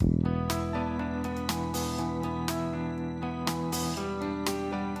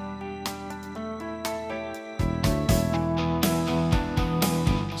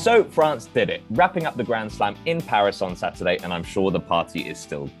So France did it, wrapping up the Grand Slam in Paris on Saturday, and I'm sure the party is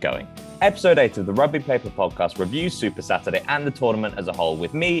still going. Episode 8 of the Rugby Paper Podcast reviews Super Saturday and the tournament as a whole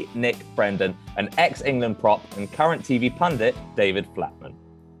with me, Nick, Brendan, and ex-England prop and current TV pundit, David Flatman.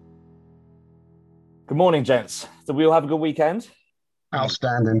 Good morning, gents. Did we all have a good weekend?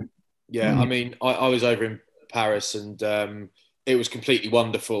 Outstanding. Yeah, I mean, I was over in Paris and it was completely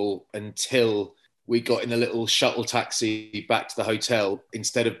wonderful until we got in a little shuttle taxi back to the hotel.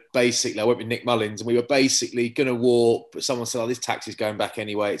 Instead of I went with Nick Mullins and we were basically going to walk, but someone said, this taxi's going back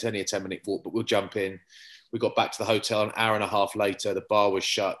anyway. It's only a 10-minute walk, but we'll jump in. We got back to the hotel an hour and a half later. The bar was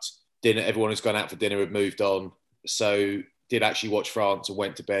shut. Dinner, everyone who's gone out for dinner had moved on. So did actually watch France and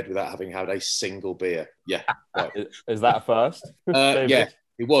went to bed without having had a single beer. Yeah. Right. Is that a first? Yeah,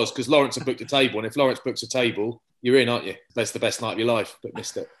 it was, because Lawrence had booked a table. And if Lawrence books a table, you're in, aren't you? That's the best night of your life, but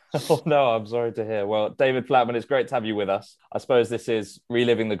missed it. Oh, no, I'm sorry to hear. Well, David Flatman, it's great to have you with us. I suppose this is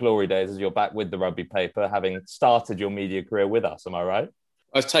reliving the glory days as you're back with the Rugby Paper, having started your media career with us. Am I right?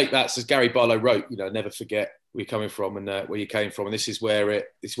 I take that, as Gary Barlow wrote, never forget where you're coming from and where you came from. And this is where it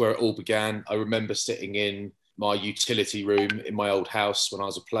all began. I remember sitting in my utility room in my old house when I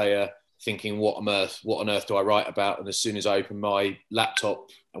was a player, thinking, what on earth do I write about? And as soon as I opened my laptop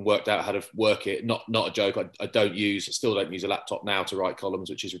and worked out how to work it, not a joke, I still don't use a laptop now to write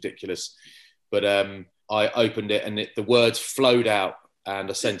columns, which is ridiculous. But I opened it and the words flowed out, and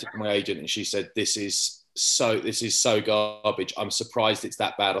I sent it to my agent and she said, this is so garbage. I'm surprised it's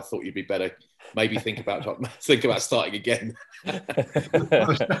that bad. I thought you'd be better. Maybe think about starting again.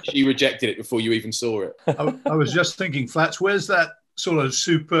 She rejected it before you even saw it. I was just thinking, Flats, where's that sort of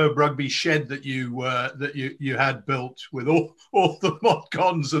superb rugby shed that you had built with all the mod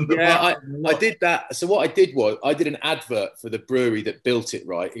cons and the I did that. So what I did was I did an advert for the brewery that built it.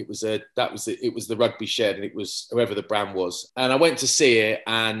 Right, it was the rugby shed, and it was whoever the brand was. And I went to see it,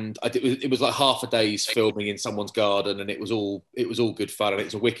 and it was like half a day's filming in someone's garden, and it was all good fun, and it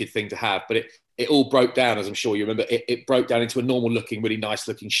was a wicked thing to have. But it all broke down, as I'm sure you remember. It broke down into a normal looking, really nice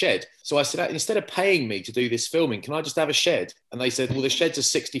looking shed. So I said, instead of paying me to do this filming, can I just have a shed? And they said, well, the sheds are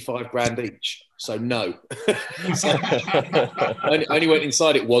 65 grand each. So no. So I only went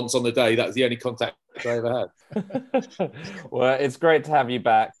inside it once on the day. That was the only contact I ever had. Well, it's great to have you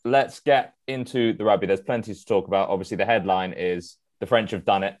back. Let's get into the rugby. There's plenty to talk about. Obviously, the headline is the French have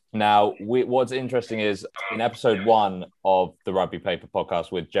done it. Now, what's interesting is in episode 1 of the Rugby Paper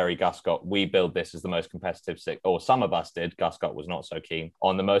Podcast with Jerry Guscott, we billed this as the most competitive or some of us did. Guscott was not so keen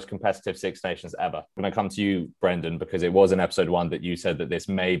on the most competitive Six Nations ever. I'm going to come to you, Brendan, because it was in episode 1 that you said that this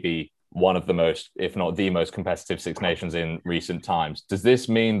may be one of the most, if not the most competitive Six Nations in recent times. Does this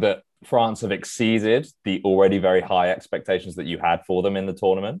mean that France have exceeded the already very high expectations that you had for them in the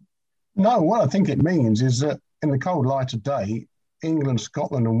tournament? No, what I think it means is that in the cold light of day, England,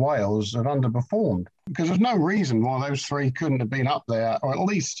 Scotland and Wales have underperformed, because there's no reason why those three couldn't have been up there, or at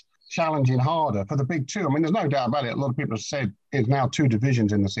least challenging harder for the big two. I mean, there's no doubt about it. A lot of people have said there's now 2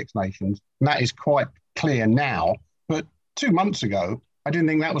 divisions in the Six Nations, and that is quite clear now. But 2 months ago, I didn't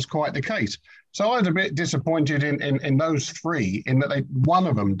think that was quite the case. So I was a bit disappointed in those three, in that one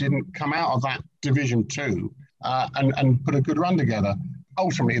of them didn't come out of that Division 2 and put a good run together.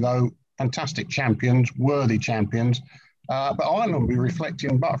 Ultimately, though, fantastic champions, worthy champions. But Ireland will be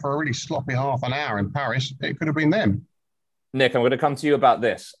reflecting, but for a really sloppy half an hour in Paris, it could have been them. Nick, I'm going to come to you about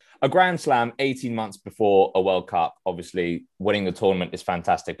this. A Grand Slam 18 months before a World Cup, obviously winning the tournament is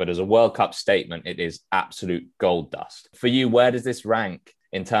fantastic, but as a World Cup statement, it is absolute gold dust. For you, where does this rank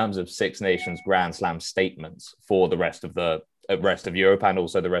in terms of Six Nations Grand Slam statements for the rest of Europe and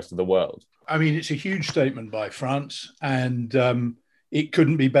also the rest of the world? I mean, it's a huge statement by France, and it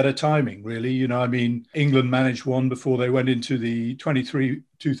couldn't be better timing, really. I mean, England managed one before they went into the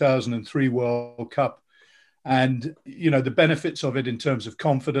 2003 World Cup. And, the benefits of it in terms of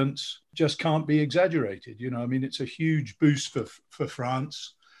confidence just can't be exaggerated. I mean, it's a huge boost for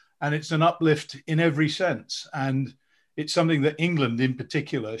France, and it's an uplift in every sense. And it's something that England in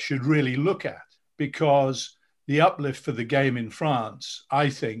particular should really look at, because the uplift for the game in France, I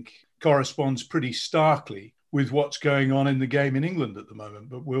think, corresponds pretty starkly with what's going on in the game in England at the moment.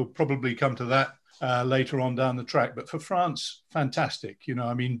 But we'll probably come to that later on down the track. But for France, fantastic.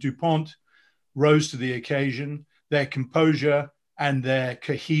 I mean, Dupont rose to the occasion. Their composure and their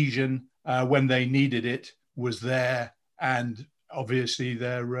cohesion when they needed it was there, and obviously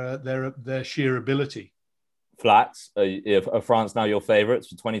their sheer ability. Flats, are France now your favourites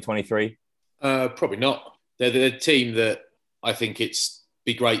for 2023? Probably not. They're the team that I think it's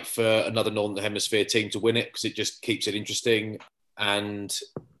be great for another Northern Hemisphere team to win it, because it just keeps it interesting. And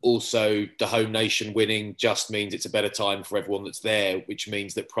also the home nation winning just means it's a better time for everyone that's there, which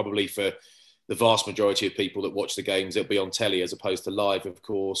means that probably for the vast majority of people that watch the games, it'll be on telly as opposed to live, of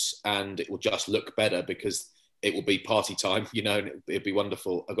course, and it will just look better because it will be party time, and it'll be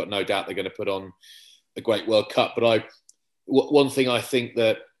wonderful. I've got no doubt they're going to put on a great World Cup. But one thing I think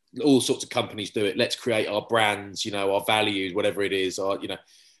that all sorts of companies do it, let's create our brands, our values, whatever it is,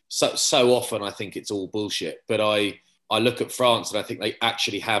 so often I think it's all bullshit. But I look at France and I think they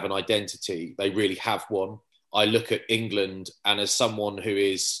actually have an identity. They really have one. I look at England, and as someone who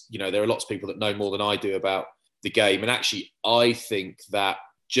is, there are lots of people that know more than I do about the game. And actually, I think that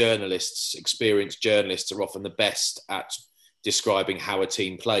experienced journalists are often the best at describing how a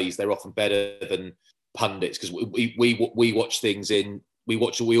team plays. They're often better than pundits because we watch things we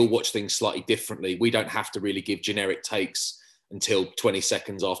all watch things slightly differently. We don't have to really give generic takes until 20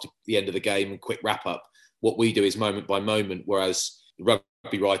 seconds after the end of the game and quick wrap up. What we do is moment by moment, whereas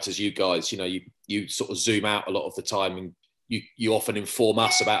rugby writers, you guys, you sort of zoom out a lot of the time, and you often inform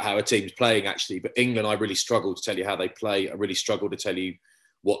us about how a team's playing actually. But England, I really struggle to tell you how they play. I really struggle to tell you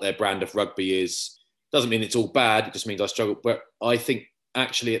what their brand of rugby is. Doesn't mean it's all bad. It just means I struggle. But I think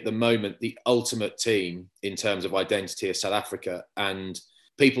actually at the moment, the ultimate team in terms of identity is South Africa. And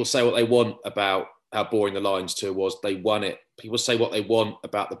people say what they want about how boring the Lions tour was. They won it. People say what they want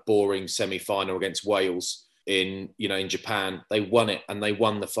about the boring semi-final against Wales in Japan. They won it and they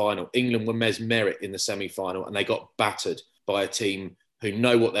won the final. England were mesmeric in the semi-final and they got battered by a team who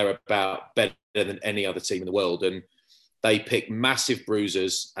know what they're about better than any other team in the world. And they pick massive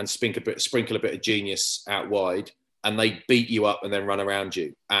bruisers and sprinkle a bit of genius out wide, and they beat you up and then run around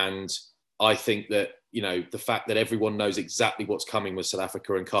you. And I think that, the fact that everyone knows exactly what's coming with South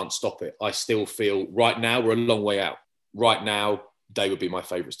Africa and can't stop it, I still feel right now we're a long way out. Right now, they would be my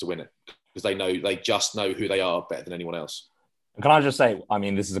favourites to win it because they just know who they are better than anyone else. Can I just say,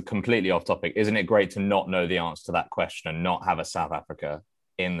 this is a completely off topic. Isn't it great to not know the answer to that question and not have a South Africa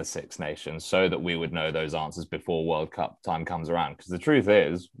in the Six Nations so that we would know those answers before World Cup time comes around? Because the truth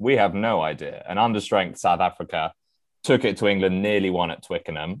is, we have no idea. And understrength South Africa took it to England, nearly won at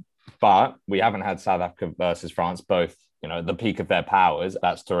Twickenham, but we haven't had South Africa versus France, both, at the peak of their powers.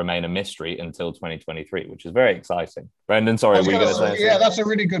 That's to remain a mystery until 2023, which is very exciting. Brendan, sorry, were you going to say? Yeah, that's a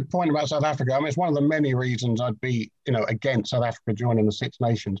really good point about South Africa. It's one of the many reasons I'd be, against South Africa joining the Six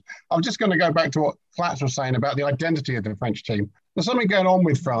Nations. I'm just going to go back to what Flats was saying about the identity of the French team. There's something going on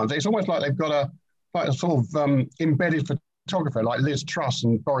with France. It's almost like they've got a sort of embedded photographer like Liz Truss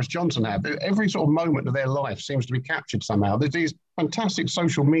and Boris Johnson have. Every sort of moment of their life seems to be captured somehow. There's these fantastic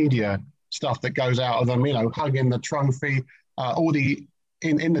social media stuff that goes out of them, hugging the trophy, all the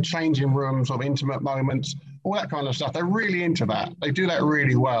in the changing rooms of intimate moments, all that kind of stuff. They're really into that. They do that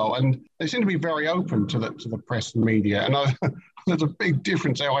really well, and they seem to be very open to the press and media. And there's a big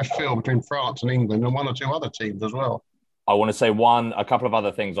difference how I feel between France and England and one or two other teams as well. I want to say a couple of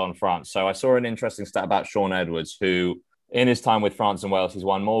other things on France. So I saw an interesting stat about Sean Edwards, who in his time with France and Wales, he's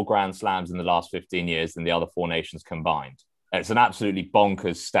won more Grand Slams in the last 15 years than the other four nations combined. It's an absolutely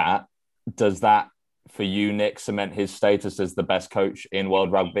bonkers stat. Does that, for you, Nick, cement his status as the best coach in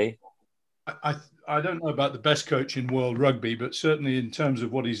world rugby? I don't know about the best coach in world rugby, but certainly in terms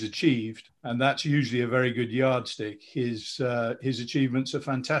of what he's achieved, and that's usually a very good yardstick. His achievements are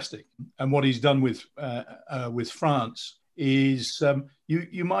fantastic, and what he's done with France is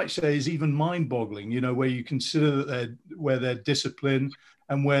you might say is even mind-boggling. Where you consider that where their discipline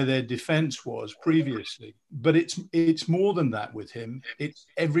and where their defence was previously, but it's more than that with him. It's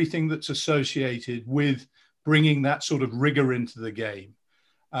everything that's associated with bringing that sort of rigour into the game.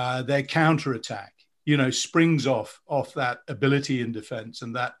 Their counter-attack, springs off that ability in defence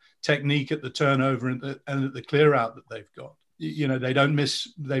and that technique at the turnover and at the clear out that they've got.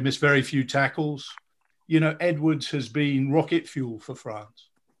 They miss very few tackles. Edwards has been rocket fuel for France.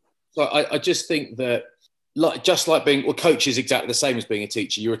 So I just think that coach is exactly the same as being a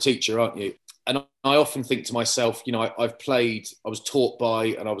teacher. You're a teacher, aren't you? And I often think to myself, I was taught by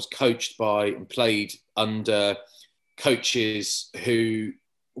and I was coached by and played under coaches who,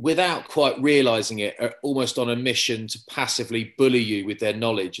 without quite realising it, are almost on a mission to passively bully you with their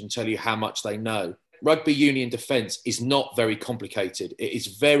knowledge and tell you how much they know. Rugby union defence is not very complicated. It is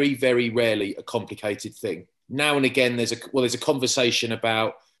very, very rarely a complicated thing. Now and again, there's a conversation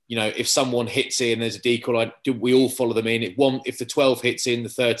about, if someone hits in, there's a decoy, do we all follow them in? If the 12 hits in, the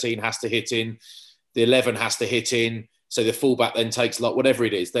 13 has to hit in, the 11 has to hit in, so the fullback then takes whatever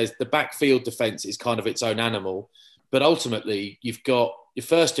it is. There's the backfield defence is kind of its own animal, but ultimately you've got your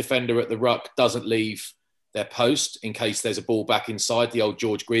first defender at the ruck doesn't leave their post in case there's a ball back inside, the old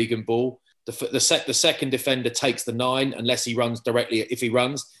George Gregan ball. The second defender takes the 9 unless he runs directly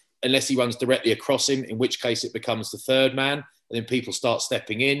across him, in which case it becomes the third man, and then people start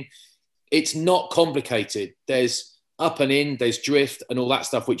stepping in. It's not complicated. There's up and in, there's drift and all that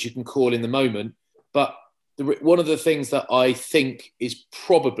stuff, which you can call in the moment. But one of the things that I think is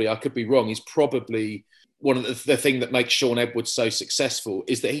probably, I could be wrong, is probably one of the thing that makes Shaun Edwards so successful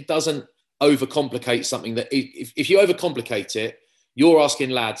is that he doesn't overcomplicate something that if you overcomplicate it, you're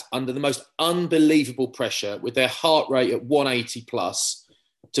asking lads under the most unbelievable pressure with their heart rate at 180 plus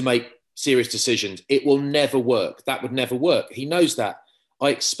to make serious decisions. It will never work. That would never work. He knows that. I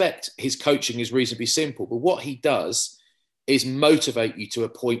expect his coaching is reasonably simple, but what he does is motivate you to a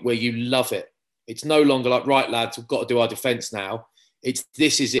point where you love it. It's no longer like, right, lads, we've got to do our defence now.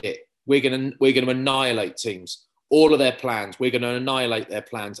 This is it. We're going to annihilate teams. All of their plans, we're going to annihilate their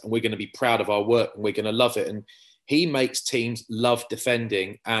plans, and we're going to be proud of our work, and we're going to love it. And he makes teams love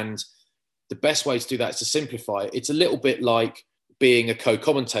defending. And the best way to do that is to simplify it. It's a little bit like being a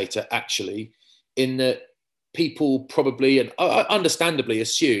co-commentator, actually, in that people probably and understandably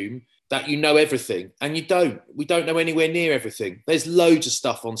assume that you know everything, and you don't. We don't know anywhere near everything. There's loads of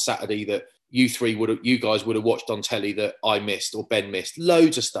stuff on Saturday that you guys would have watched on telly that I missed or Ben missed.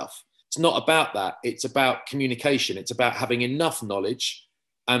 Loads of stuff. It's not about that. It's about communication. It's about having enough knowledge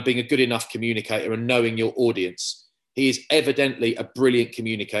and being a good enough communicator and knowing your audience. He is evidently a brilliant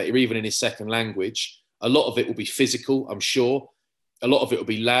communicator, even in his second language. A lot of it will be physical, I'm sure. A lot of it will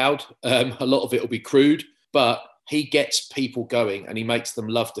be loud. A lot of it will be crude. But he gets people going and he makes them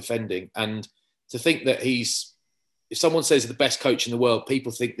love defending. And to think that if someone says the best coach in the world,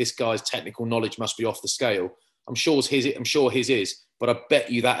 people think this guy's technical knowledge must be off the scale. I'm sure his is, but I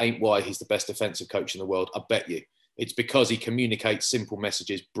bet you that ain't why he's the best defensive coach in the world. I bet you. It's because he communicates simple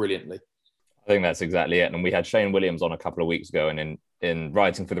messages brilliantly. I think that's exactly it. And we had Shane Williams on a couple of weeks ago, and in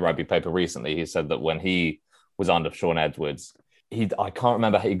writing for the Rugby Paper recently, he said that when he was under Shaun Edwards, I can't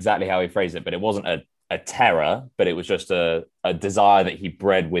remember exactly how he phrased it, but it wasn't a terror, but it was just a desire that he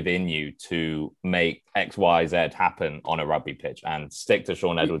bred within you to make X, Y, Z happen on a rugby pitch and stick to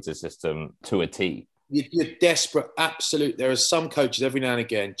Shaun Edwards' system to a T. You're desperate, absolute. There are some coaches every now and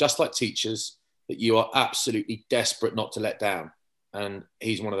again, just like teachers, that you are absolutely desperate not to let down. And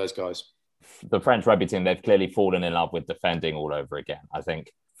he's one of those guys. The French rugby team, they've clearly fallen in love with defending all over again. I think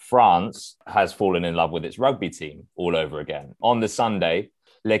France has fallen in love with its rugby team all over again. On the Sunday,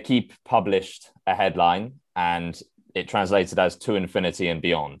 L'Équipe published a headline and it translated as to infinity and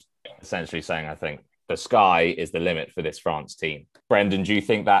beyond, essentially saying, I think, the sky is the limit for this France team. Brendan, do you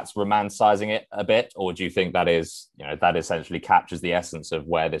think that's romanticizing it a bit, or do you think that essentially captures the essence of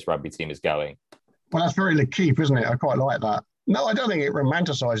where this rugby team is going? Well, that's very L'Équipe, isn't it? I quite like that. No, I don't think it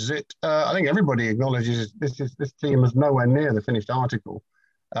romanticizes it. I think everybody acknowledges this team is nowhere near the finished article.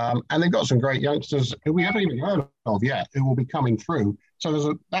 And they've got some great youngsters who we haven't even heard of yet, who will be coming through. So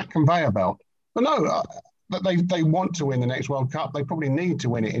there's that conveyor belt. But no, they want to win the next World Cup. They probably need to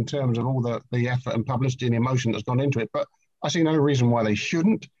win it in terms of all the effort and publicity and emotion that's gone into it. But I see no reason why they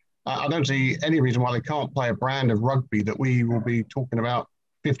shouldn't. I don't see any reason why they can't play a brand of rugby that we will be talking about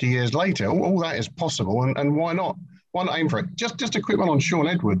 50 years later. All that is possible. And why not? Why not aim for it? Just a quick one on Shaun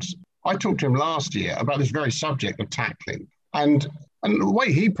Edwards. I talked to him last year about this very subject of tackling. And the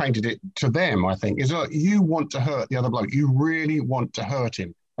way he painted it to them, I think, is that you want to hurt the other bloke. You really want to hurt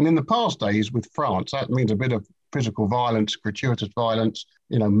him. And in the past days with France, that means a bit of physical violence, gratuitous violence,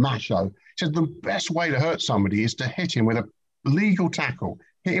 macho. He said the best way to hurt somebody is to hit him with a legal tackle.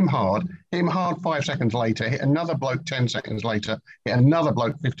 Hit him hard 5 seconds later, hit another bloke 10 seconds later, hit another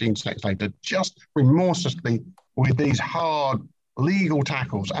bloke 15 seconds later, just remorselessly with these hard legal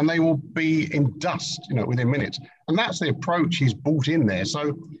tackles, and they will be in dust, within minutes. And that's the approach he's brought in there.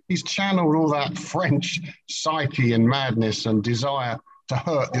 So he's channeled all that French psyche and madness and desire to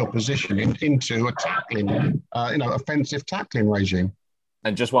hurt the opposition into a tackling, offensive tackling regime.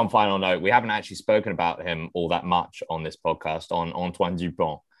 And just one final note, we haven't actually spoken about him all that much on this podcast, on Antoine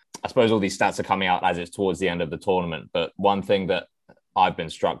Dupont. I suppose all these stats are coming out as it's towards the end of the tournament, but one thing that I've been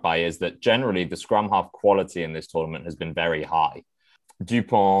struck by is that generally the scrum half quality in this tournament has been very high.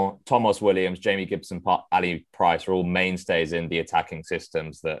 Dupont, Thomas Williams, Jamie Gibson, Ali Price are all mainstays in the attacking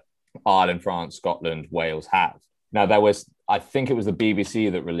systems that Ireland, France, Scotland, Wales have. Now, I think it was the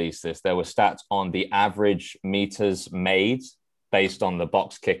BBC that released this. There were stats on the average meters made based on the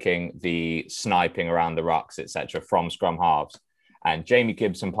box kicking, the sniping around the rucks, etc., from scrum halves. And Jamie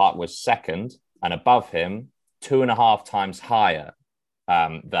Gibson Park was second, and above him, 2.5 times higher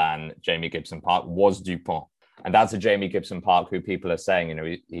than Jamie Gibson Park was Dupont. And that's a Jamie Gibson Park who people are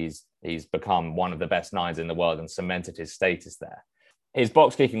saying, he's become one of the best nines in the world and cemented his status there. His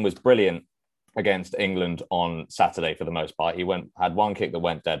box kicking was brilliant against England on Saturday for the most part. He had one kick that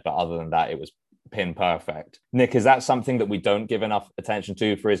went dead, but other than that, it was pin perfect. Nick, is that something that we don't give enough attention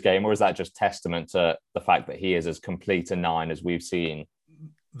to for his game, or is that just testament to the fact that he is as complete a nine as we've seen?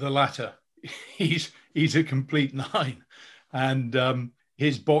 The latter. He's a complete nine. And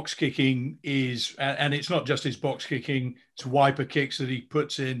his box kicking is, and it's not just his box kicking, it's wiper kicks that he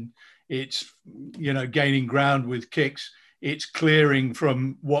puts in. It's, gaining ground with kicks. It's clearing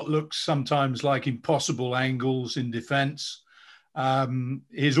from what looks sometimes like impossible angles in defence.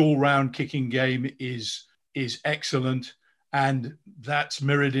 His all-round kicking game is excellent, and that's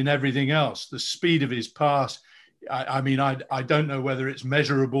mirrored in everything else. The speed of his pass, I don't know whether it's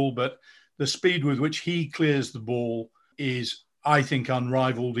measurable, but the speed with which he clears the ball is, I think,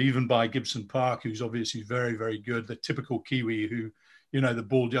 unrivaled even by Gibson Park, who's obviously very, very good. The typical Kiwi who, the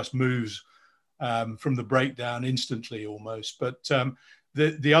ball just moves from the breakdown instantly almost. But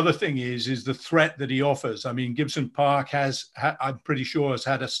the other thing is the threat that he offers. I mean, Gibson Park I'm pretty sure, has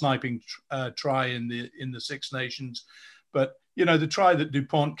had a sniping try in the Six Nations. But, the try that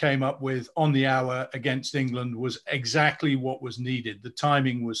DuPont came up with on the hour against England was exactly what was needed. The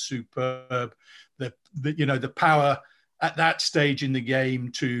timing was superb. The power at that stage in the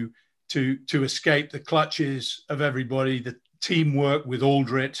game to escape the clutches of everybody, the teamwork with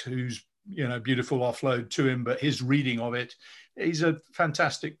Aldrit, who's, beautiful offload to him, but his reading of it, he's a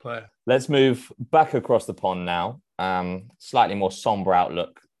fantastic player. Let's move back across the pond now. Slightly more somber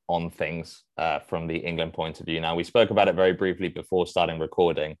outlook on things from the England point of view. Now, we spoke about it very briefly before starting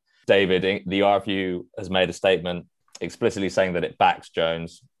recording. David, the RFU has made a statement explicitly saying that it backs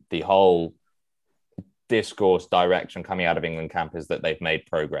Jones. The whole discourse direction coming out of England camp is that they've made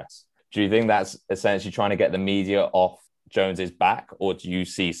progress. Do you think that's essentially trying to get the media off Jones's back, or do you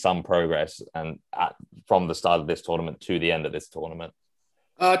see some progress from the start of this tournament to the end of this tournament?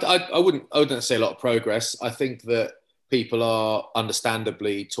 I wouldn't say a lot of progress. I think that people are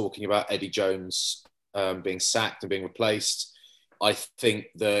understandably talking about Eddie Jones being sacked and being replaced. I think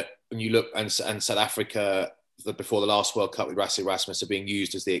that when you look and South Africa before the last World Cup with Rassie Erasmus are being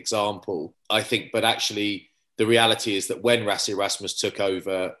used as the example. I think, but actually the reality is that when Rassie Erasmus took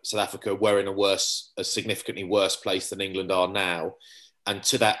over, South Africa were in a significantly worse place than England are now. And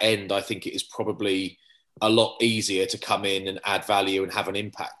to that end, I think it is probably a lot easier to come in and add value and have an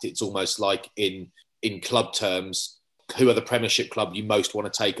impact. It's almost like in club terms, who are the Premiership club you most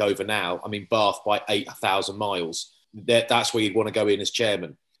want to take over now? I mean, Bath by 8,000 miles. That's where you'd want to go in as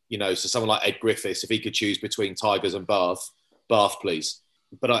chairman. So someone like Ed Griffiths, if he could choose between Tigers and Bath, please.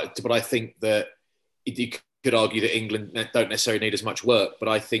 But I think that you could argue that England don't necessarily need as much work. But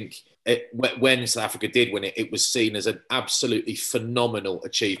I think when South Africa did win it, it was seen as an absolutely phenomenal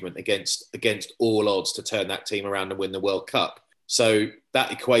achievement against all odds to turn that team around and win the World Cup. So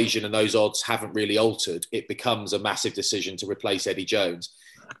that equation and those odds haven't really altered. It becomes a massive decision to replace Eddie Jones.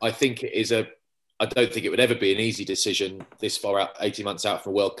 I don't think it would ever be an easy decision this far out, 18 months out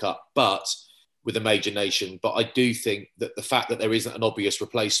from a World Cup, but with a major nation. But I do think that the fact that there isn't an obvious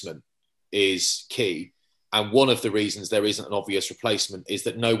replacement is key. And one of the reasons there isn't an obvious replacement is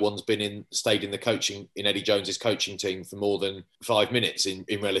that no one's stayed in Eddie Jones's coaching team for more than 5 minutes in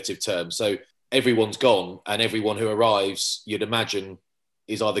relative terms. So everyone's gone, and everyone who arrives, you'd imagine,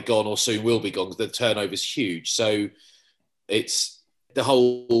 is either gone or soon will be gone because the turnover is huge. So it's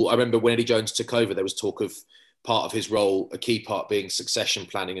I remember when Eddie Jones took over, there was talk of part of his role, a key part being succession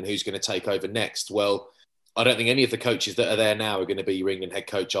planning and who's going to take over next. Well, I don't think any of the coaches that are there now are going to be your England head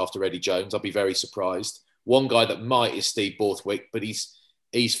coach after Eddie Jones. I'll be very surprised. One guy that might is Steve Borthwick, but he's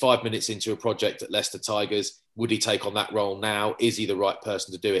 5 minutes into a project at Leicester Tigers. Would he take on that role now? Is he the right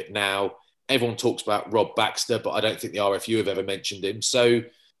person to do it now? Everyone talks about Rob Baxter, but I don't think the RFU have ever mentioned him. So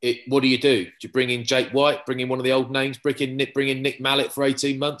what do? Do you bring in Jake White, bring in one of the old names, bring in Nick Mallet for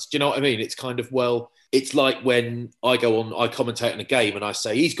 18 months? Do you know what I mean? It's kind of, it's like when I commentate on a game and I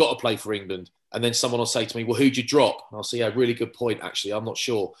say, he's got to play for England. And then someone will say to me, well, who'd you drop? And I'll say, yeah, really good point, actually. I'm not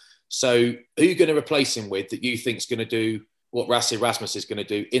sure. So who are you going to replace him with that you think is going to do what Rassie Erasmus is going to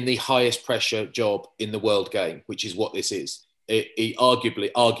do in the highest pressure job in the world game, which is what this is?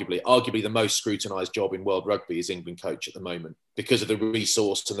 Arguably the most scrutinised job in world rugby is England coach at the moment because of the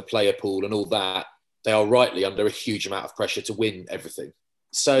resource and the player pool and all that. They are rightly under a huge amount of pressure to win everything.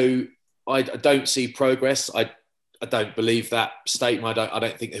 So I don't see progress. I don't believe that statement. I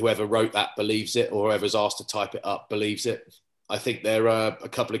don't think whoever wrote that believes it, or whoever's asked to type it up believes it. I think there are a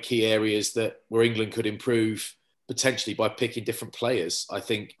couple of key areas where England could improve potentially by picking different players. I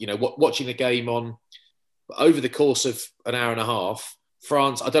think, watching the game over the course of an hour and a half,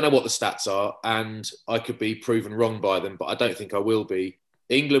 France, I don't know what the stats are, and I could be proven wrong by them, but I don't think I will be.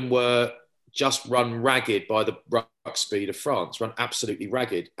 England were just run ragged by the ruck speed of France, run absolutely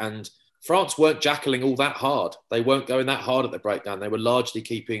ragged. And France weren't jackling all that hard. They weren't going that hard at the breakdown. They were largely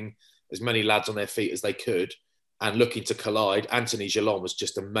keeping as many lads on their feet as they could and looking to collide. Anthony Gillon was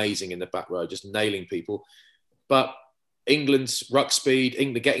just amazing in the back row, just nailing people. But England's ruck speed,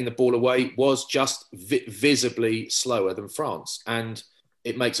 England getting the ball away, was just visibly slower than France. And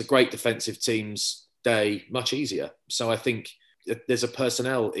it makes a great defensive team's day much easier. So I think there's a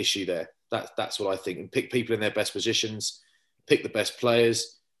personnel issue there. That's what I think. And pick people in their best positions, pick the best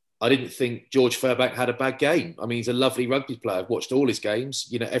players. I didn't think George Furbank had a bad game. I mean, he's a lovely rugby player. I've watched all his games.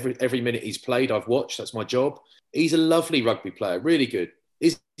 You know, every minute he's played, I've watched. That's my job. He's a lovely rugby player, really good.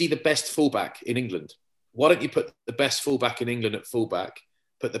 Is he the best fullback in England? Why don't you put the best fullback in England at fullback,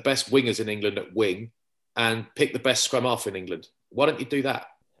 put the best wingers in England at wing, and pick the best scrum half in England? Why don't you do that?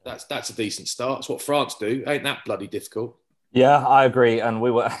 That's a decent start. That's what France do. Ain't that bloody difficult? Yeah, I agree. And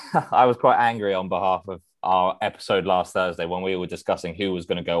I was quite angry on behalf of our episode last Thursday when we were discussing who was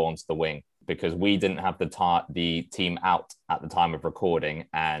going to go onto the wing, because we didn't have the team out at the time of recording.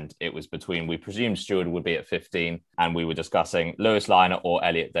 And it was between, we presumed Stewart would be at 15, and we were discussing Lewis Liner or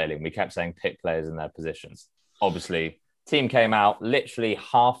Elliot Daly. We kept saying pick players in their positions. Obviously, team came out literally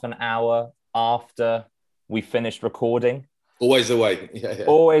half an hour after we finished recording. Always the way. Yeah.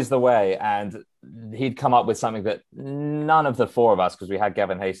 Always the way. And he'd come up with something that none of the four of us, because we had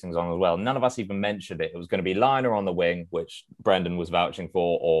Gavin Hastings on as well, none of us even mentioned it. It was going to be Liner on the wing, which Brendan was vouching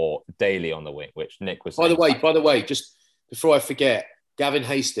for, or Daly on the wing, which Nick was saying. By the way, just before I forget, Gavin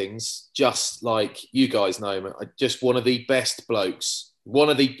Hastings, just like you guys know him, just one of the best blokes, one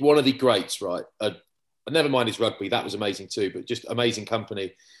of the greats, right? Never mind his rugby, that was amazing too, but just amazing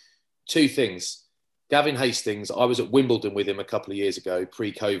company. Two things. Gavin Hastings, I was at Wimbledon with him a couple of years ago,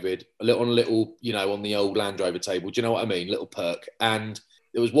 pre-COVID, on the old Land Rover table. Do you know what I mean? Little perk. And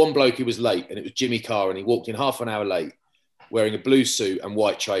there was one bloke who was late, and it was Jimmy Carr, and he walked in half an hour late, wearing a blue suit and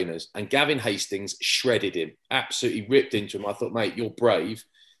white trainers. And Gavin Hastings shredded him, absolutely ripped into him. I thought, mate, you're brave.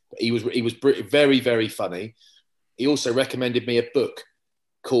 But he was very, very funny. He also recommended me a book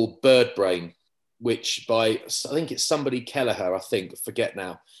called Bird Brain, which by, I think it's somebody Gallagher, forget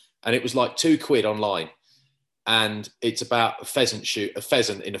now. And it was like £2 online. And it's about a pheasant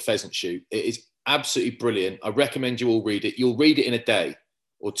in a pheasant shoot. It is absolutely brilliant. I recommend you all read it. You'll read it in a day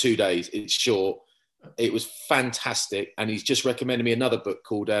or 2 days. It's short. It was fantastic. And he's just recommended me another book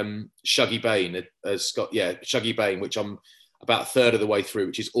called Shuggy Bain, Shuggy Bain, which I'm about a third of the way through,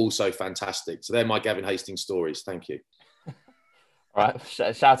 which is also fantastic. So they're my Gavin Hastings stories. Thank you. All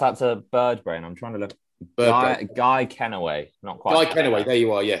right. Shout out to Bird Brain. I'm trying to look. Guy Kennaway, not quite. Guy Kennaway, there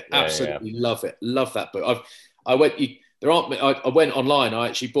you are. Yeah, absolutely love it. Love that book. I went online.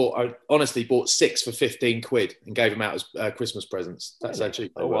 I honestly bought 6 for £15 and gave them out as Christmas presents. That's how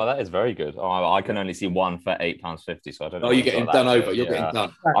cheap. Oh well, that is very good. Oh, I can only see one for £8.50, so I don't know. Oh, you're getting done over. You're getting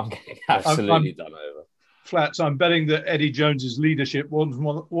done. I'm getting absolutely done over. Flats, I'm betting that Eddie Jones's Leadership wasn't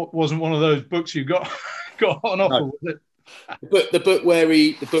one of those books you got on offer, was it? The book where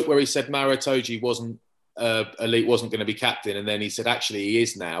he said Maro Itoje wasn't elite, wasn't going to be captain, and then he said actually he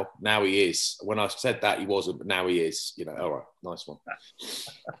is now. Now he is. When I said that he wasn't, but now he is. All right, nice one.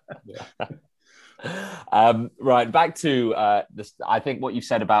 Yeah. Right, back to this. I think what you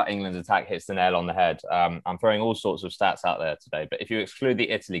said about England's attack hits the nail on the head. I'm throwing all sorts of stats out there today, but if you exclude the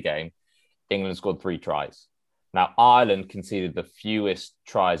Italy game, England scored 3 tries. Now, Ireland conceded the fewest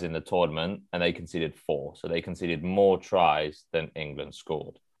tries in the tournament, and they conceded 4. So they conceded more tries than England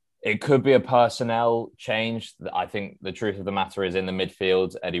scored. It could be a personnel change. I think the truth of the matter is in the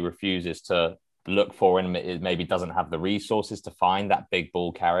midfield, Eddie refuses to look for and maybe doesn't have the resources to find that big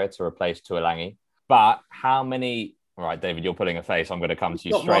ball carrier to replace Tuolangi. But how many... All right, David, you're putting a face. I'm going to come to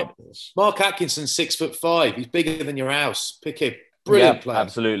you straight. Mark Atkinson's 6'5". He's bigger than your house. Pick him. Brilliant player.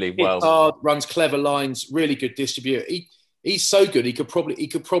 Absolutely. Hits hard, runs clever lines, really good distributor. He's so good. He could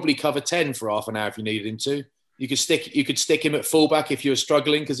probably cover 10 for half an hour if you needed him to. You could stick him at fullback if you were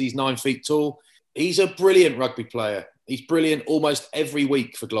struggling because he's 9 feet tall. He's a brilliant rugby player. He's brilliant almost every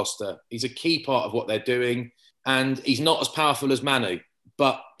week for Gloucester. He's a key part of what they're doing, and he's not as powerful as Manu.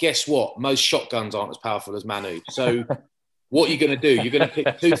 But guess what? Most shotguns aren't as powerful as Manu. So what are you going to do? You're going to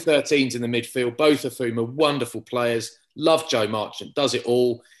pick 2 13s in the midfield, both of whom are wonderful players. Love Joe Marchant, does it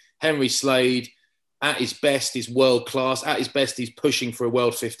all. Henry Slade, at his best, is world class. At his best, he's pushing for a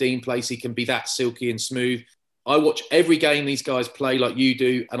World 15 place. He can be that silky and smooth. I watch every game these guys play like you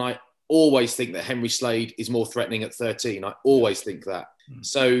do, and I always think that Henry Slade is more threatening at 13. I always think that.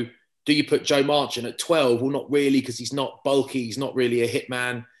 So do you put Joe Marchant at 12? Well, not really, because he's not bulky. He's not really a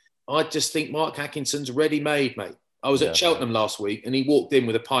hitman. I just think Mark Atkinson's ready-made, mate. I was at Cheltenham last week, and he walked in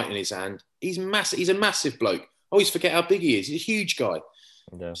with a pint in his hand. He's massive. He's a massive bloke. I always forget how big he is. He's a huge guy.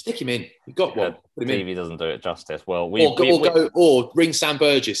 Yeah. Stick him in. You've got one. TV doesn't do it justice. Well, or ring Sam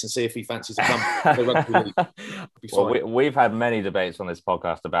Burgess and see if he fancies a come. We've had many debates on this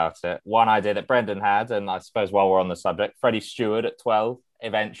podcast about it. One idea that Brendan had, and I suppose while we're on the subject, Freddie Stewart at 12.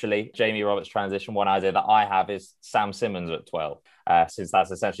 Eventually, Jamie Roberts transition. One idea that I have is Sam Simmons at 12, since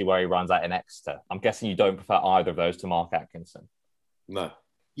that's essentially where he runs out in Exeter. I'm guessing you don't prefer either of those to Mark Atkinson. No.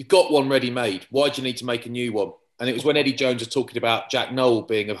 You've got one ready-made. Why do you need to make a new one? And it was when Eddie Jones was talking about Jack Noel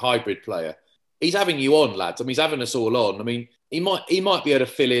being a hybrid player. He's having you on, lads. I mean, he's having us all on. I mean, he might be able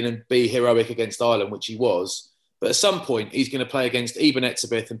to fill in and be heroic against Ireland, which he was. But at some point, he's going to play against Eben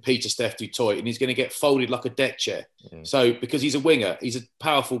Etzebeth and Peter Steph du Toit, and he's going to get folded like a deck chair. Mm. So, because he's a winger, he's a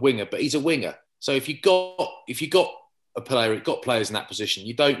powerful winger, but he's a winger. So if you got a player, got players in that position,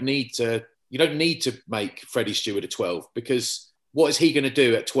 you don't need to make Freddie Stewart a 12, because what is he going to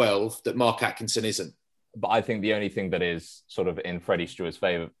do at 12 that Mark Atkinson isn't? But I think the only thing that is sort of in Freddie Stewart's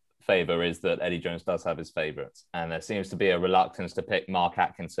favour is that Eddie Jones does have his favourites. And there seems to be a reluctance to pick Mark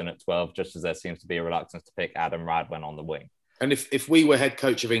Atkinson at 12, just as there seems to be a reluctance to pick Adam Radwan on the wing. And if we were head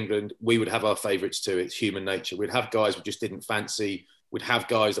coach of England, we would have our favourites too. It's human nature. We'd have guys we just didn't fancy. We'd have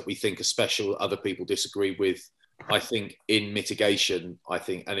guys that we think are special, other people disagree with. I think in mitigation,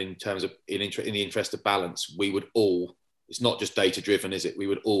 and in terms of in the interest of balance, we would all, it's not just data driven, is it? We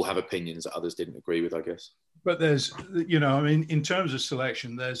would all have opinions that others didn't agree with, I guess. But there's, I mean, in terms of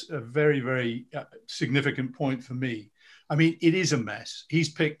selection, there's a very, very significant point for me. I mean, it is a mess.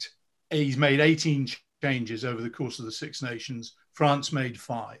 He's made 18 changes over the course of the Six Nations. France made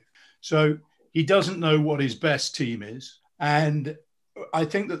 5. So he doesn't know what his best team is. And I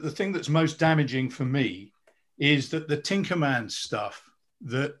think that the thing that's most damaging for me is that the Tinkerman stuff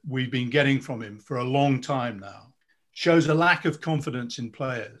that we've been getting from him for a long time now shows a lack of confidence in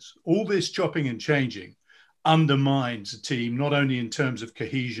players. All this chopping and changing undermines a team, not only in terms of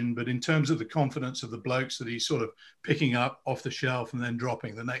cohesion, but in terms of the confidence of the blokes that he's sort of picking up off the shelf and then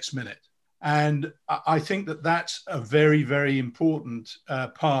dropping the next minute. And I think that that's a very, very important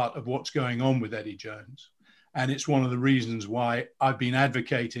part of what's going on with Eddie Jones. And it's one of the reasons why I've been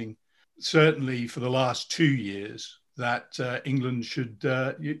advocating, certainly for the last 2 years, that England should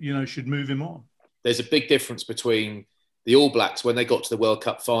move him on. There's a big difference between the All Blacks when they got to the World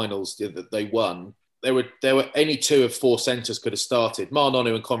Cup finals that they won. There were any 2 of 4 centres could have started.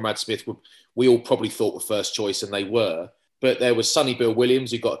 Marnonu and Conrad Smith, we all probably thought were first choice, and they were. But there was Sonny Bill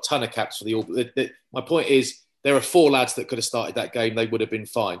Williams, who got a ton of caps for the All Blacks. My point is, there are 4 lads that could have started that game. They would have been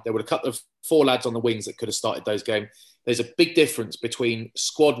fine. There were a couple of 4 lads on the wings that could have started those games. There's a big difference between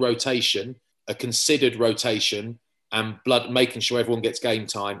squad rotation, a considered rotation, and making sure everyone gets game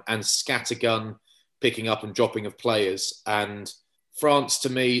time, and scattergun picking up and dropping of players. And France, to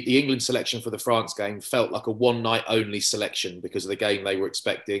me, the England selection for the France game felt like a one-night only selection because of the game they were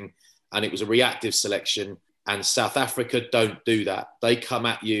expecting. And it was a reactive selection. And South Africa don't do that. They come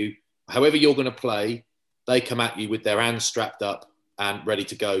at you, however you're going to play, they come at you with their hands strapped up and ready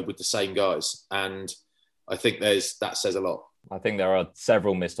to go with the same guys. And I think that says a lot. I think there are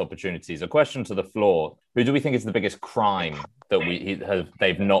several missed opportunities. A question to the floor: who do we think is the biggest crime that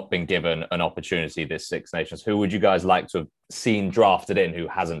they've not been given an opportunity this Six Nations? Who would you guys like to have seen drafted in who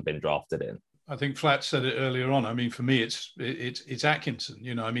hasn't been drafted in? I think Flat said it earlier on. I mean, for me, it's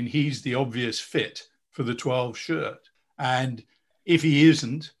Atkinson. I mean, he's the obvious fit for the 12 shirt. And if he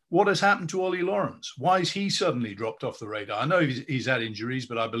isn't, what has happened to Ollie Lawrence? Why is he suddenly dropped off the radar? I know he's had injuries,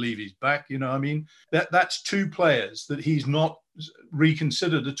 but I believe he's back. I mean, that's 2 players that he's not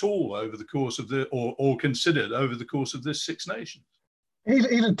reconsidered at all over the course of or considered over the course of this Six Nations. He's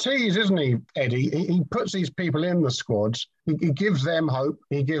a tease, isn't he, Eddie? He puts these people in the squads. He gives them hope.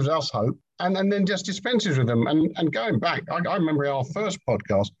 He gives us hope, and then just dispenses with them. And going back, I remember our first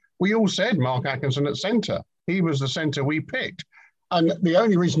podcast, we all said Mark Atkinson at centre. He was the centre we picked. And the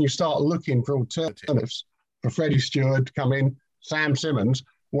only reason you start looking for alternatives for Freddie Stewart to come in, Sam Simmons,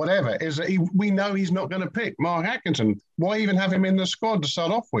 whatever, is that we know he's not going to pick Mark Atkinson. Why even have him in the squad to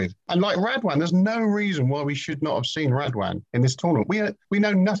start off with? And like Radwan, there's no reason why we should not have seen Radwan in this tournament. We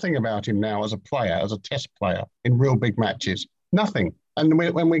know nothing about him now as a player, as a test player in real big matches. Nothing. And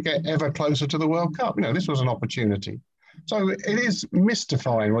when we get ever closer to the World Cup, this was an opportunity. So it is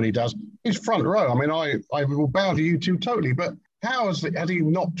mystifying what he does. His front row, I mean, I will bow to you two totally, but how has he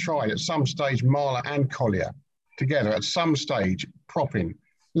not tried at some stage Marler and Collier together at some stage propping?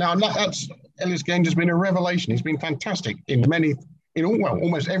 Now, that's Ellis Genge has been a revelation. He's been fantastic in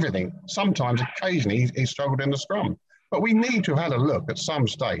almost everything. Sometimes, occasionally, he's struggled in the scrum. But we need to have had a look at some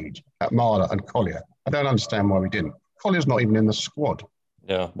stage at Marler and Collier. I don't understand why we didn't. Collier's not even in the squad.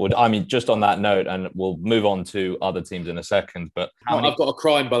 Yeah, well, I mean, just on that note, and we'll move on to other teams in a second, but I've got a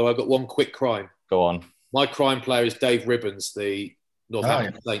crime, by the way. I've got one quick crime. Go on. My crime player is Dave Ribbons, the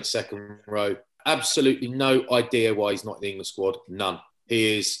Northampton Saints second row. Absolutely no idea why he's not in the England squad. None.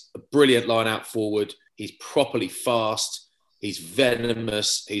 He is a brilliant line-out forward. He's properly fast. He's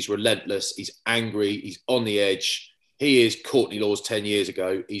venomous. He's relentless. He's angry. He's on the edge. He is Courtney Lawes 10 years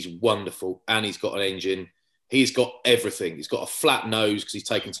ago. He's wonderful. And he's got an engine. He's got everything. He's got a flat nose because he's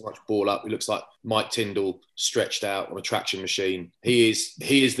taken so much ball up. He looks like Mike Tyndall stretched out on a traction machine. He is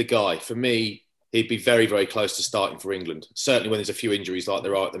the guy. For me, he'd be very, very close to starting for England. Certainly when there's a few injuries like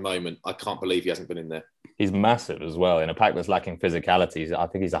there are at the moment. I can't believe he hasn't been in there. He's massive as well. In a pack that's lacking physicality, I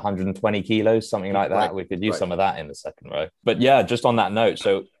think he's 120 kilos, something like that. Right. We could use some of that in the second row. But yeah, just on that note,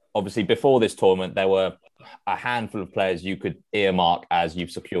 so obviously before this tournament, there were a handful of players you could earmark as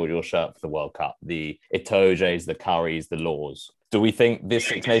you've secured your shirt for the World Cup. The Itojes, the Currys, the Laws. Do we think this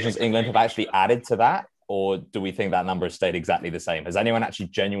Six Nations England have actually added to that? Or do we think that number has stayed exactly the same? Has anyone actually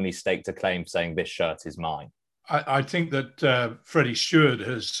genuinely staked a claim saying this shirt is mine? I think that Freddie Stewart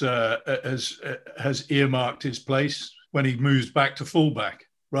has earmarked his place when he moves back to fullback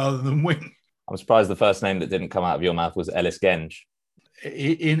rather than wing. I'm surprised the first name that didn't come out of your mouth was Ellis Genge.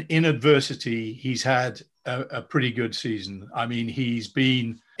 In adversity, he's had a pretty good season. I mean, he's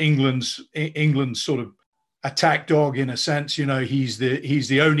been England's sort of attack dog in a sense. You know, he's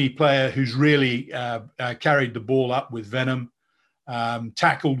the only player who's really carried the ball up with venom,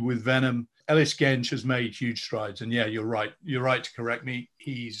 tackled with venom. Ellis Genge has made huge strides, and yeah, you're right. You're right to correct me.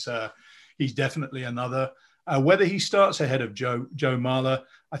 He's definitely another. Whether he starts ahead of Joe Marler,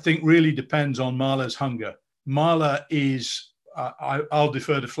 I think really depends on Marler's hunger. Marler is. I'll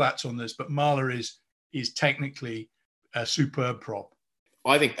defer to Flats on this, but Marler is technically a superb prop.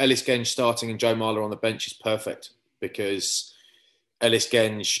 I think Ellis Genge starting and Joe Marler on the bench is perfect because Ellis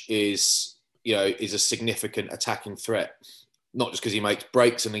Genge is a significant attacking threat. Not just because he makes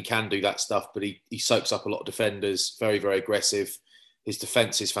breaks and he can do that stuff, but he soaks up a lot of defenders, very, very aggressive. His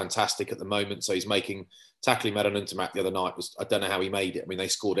defence is fantastic at the moment. So he's tackling Madan Untamak the other night. I don't know how he made it. I mean, they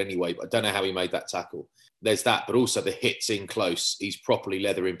scored anyway, but I don't know how he made that tackle. There's that, but also the hits in close. He's properly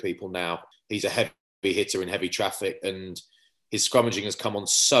leathering people now. He's a heavy hitter in heavy traffic, and his scrummaging has come on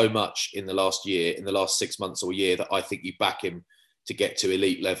so much in the last 6 months or year, that I think you back him to get to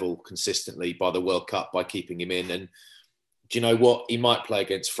elite level consistently by the World Cup by keeping him in. And do you know what? He might play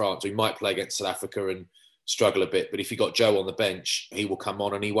against France or he might play against South Africa and struggle a bit. But if you got Joe on the bench, he will come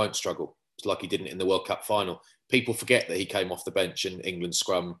on and he won't struggle. It's like he didn't in the World Cup final. People forget that he came off the bench and England's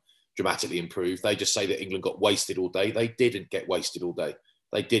scrum dramatically improved. They just say that England got wasted all day. They didn't get wasted all day.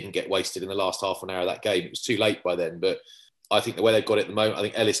 They didn't get wasted in the last half an hour of that game. It was too late by then. But I think the way they've got it at the moment, I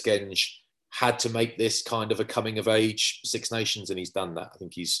think Ellis Genge had to make this kind of a coming of age Six Nations, and he's done that. I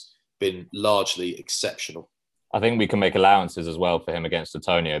think he's been largely exceptional. I think we can make allowances as well for him against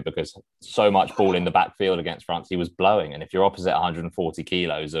Antonio because so much ball in the backfield against France, he was blowing. And if you're opposite 140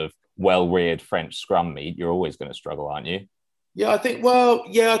 kilos of well-reared French scrum meat, you're always going to struggle, aren't you? I think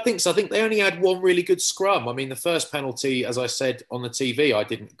so. I think they only had one really good scrum. I mean, the first penalty, as I said on the TV, I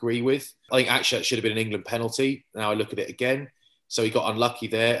didn't agree with. I think actually it should have been an England penalty. Now I look at it again. So he got unlucky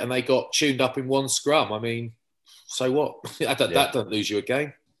there and they got tuned up in one scrum. I mean, so what? That doesn't lose you a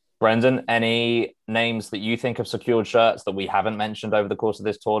game. Brendan, any names that you think have secured shirts that we haven't mentioned over the course of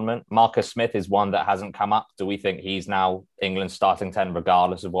this tournament? Marcus Smith is one that hasn't come up. Do we think he's now England's starting 10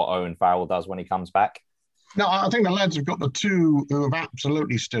 regardless of what Owen Farrell does when he comes back? No, I think the lads have got the two who have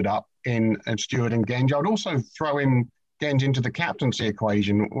absolutely stood up in Stewart and Genge. I would also throw in Genge into the captaincy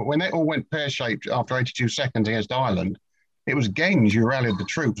equation. When they all went pear-shaped after 82 seconds against Ireland, it was Genge who rallied the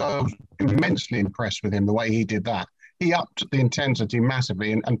troops. I was immensely impressed with him, the way he did that. He upped the intensity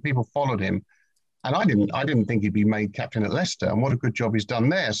massively and people followed him. And I didn't think he'd be made captain at Leicester, and what a good job he's done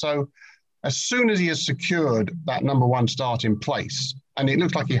there. So as soon as he has secured that number one start in place, and it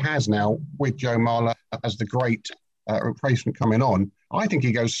looks like he has now with Joe Marler as the great replacement coming on, I think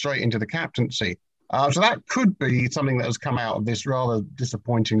he goes straight into the captaincy. So that could be something that has come out of this rather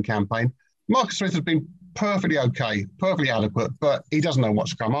disappointing campaign. Marcus Smith has been perfectly okay, perfectly adequate, but he doesn't know what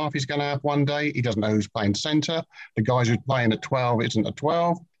scrum half he's going to have one day. He doesn't know who's playing centre. The guys who's playing at 12 isn't a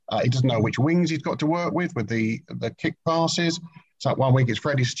 12. He doesn't know which wings he's got to work with the kick passes. So one week it's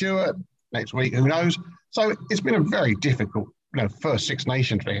Freddie Stewart, next week who knows. So it's been a very difficult first Six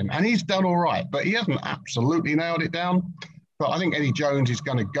Nations for him. And he's done all right, but he hasn't absolutely nailed it down. But I think Eddie Jones is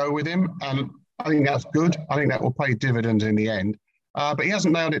going to go with him, and I think that's good. I think that will pay dividends in the end. But he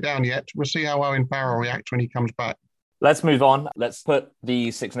hasn't nailed it down yet. We'll see how Owen Farrell reacts when he comes back. Let's move on. Let's put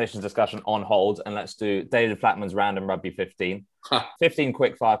the Six Nations discussion on hold and let's do David Flatman's random rugby 15. 15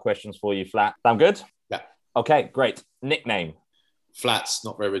 quick fire questions for you, Flat. Sound good? Yeah. Okay, great. Nickname? Flats,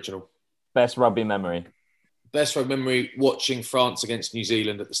 not very original. Best rugby memory? Best rugby memory, watching France against New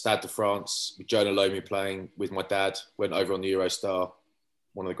Zealand at the Stade de France with Jonah Lomu playing with my dad. Went over on the Eurostar.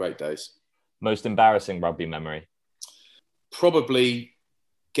 One of the great days. Most embarrassing rugby memory? Probably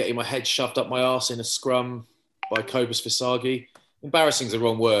getting my head shoved up my arse in a scrum by Cobus Visagi. Embarrassing is the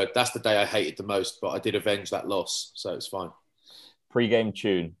wrong word. That's the day I hated the most, but I did avenge that loss, so it's fine. Pre-game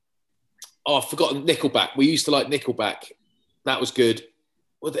tune? Oh, I've forgotten Nickelback. We used to like Nickelback. That was good.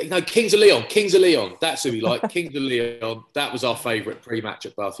 Well, no, Kings of Leon. Kings of Leon. That's who we like. Kings of Leon. That was our favourite pre-match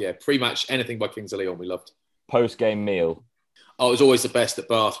at Bath. Yeah, pre-match, anything by Kings of Leon we loved. Post-game meal? Oh, it was always the best at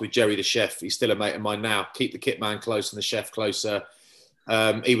Bath with Jerry the chef. He's still a mate of mine now. Keep the kit man close and the chef closer.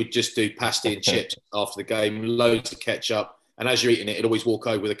 He would just do pasty and chips after the game, loads of ketchup. And as you're eating it, he'd always walk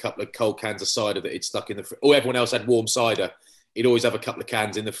over with a couple of cold cans of cider that he'd stuck in the fridge. Or everyone else had warm cider. He'd always have a couple of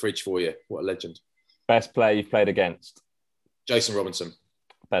cans in the fridge for you. What a legend. Best player you've played against? Jason Robinson.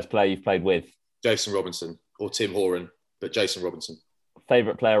 Best player you've played with? Jason Robinson. Or Tim Horan, but Jason Robinson.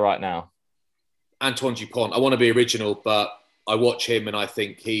 Favourite player right now? Antoine Dupont. I want to be original, but I watch him and I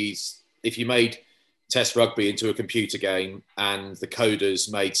think if you made Test rugby into a computer game and the coders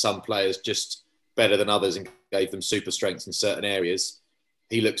made some players just better than others and gave them super strengths in certain areas,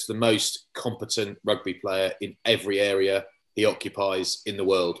 he looks the most competent rugby player in every area he occupies in the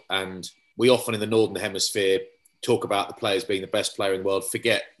world. And we often in the Northern Hemisphere talk about the players being the best player in the world,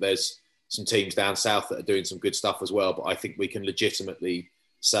 forget there's some teams down south that are doing some good stuff as well. But I think we can legitimately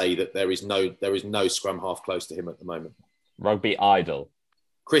say that there is no scrum half close to him at the moment. Rugby idol?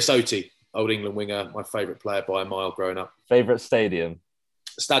 Chris Oatey, old England winger, my favourite player by a mile growing up. Favourite stadium?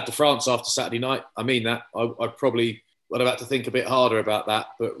 Stade de France after Saturday night. I mean that. I'd have to think a bit harder about that.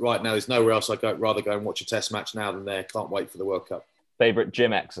 But right now, there's nowhere else I'd rather go and watch a test match now than there. Can't wait for the World Cup. Favourite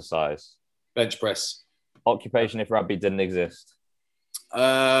gym exercise? Bench press. Occupation if rugby didn't exist?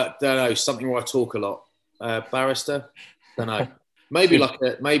 Don't know. Something where I talk a lot. Barrister? Don't know. Maybe like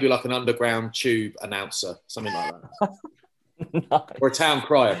an underground tube announcer. Something like that. Nice. Or a town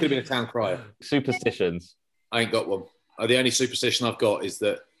crier. Could have been a town crier. Superstitions? I ain't got one. The only superstition I've got is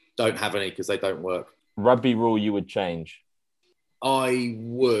that don't have any because they don't work. Rugby rule you would change? I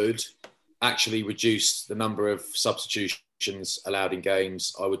would actually reduce the number of substitutions allowed in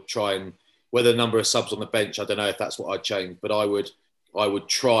games. I would try and, whether the number of subs on the bench, I don't know if that's what I'd change, but I would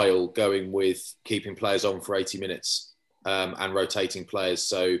trial going with keeping players on for 80 minutes and rotating players.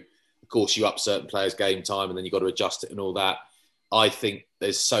 So, of course, you up certain players' game time and then you've got to adjust it and all that. I think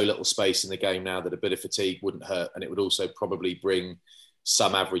there's so little space in the game now that a bit of fatigue wouldn't hurt. And it would also probably bring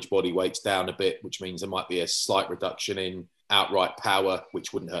some average body weights down a bit, which means there might be a slight reduction in outright power,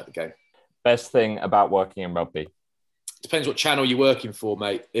 which wouldn't hurt the game. Best thing about working in rugby? Depends what channel you're working for,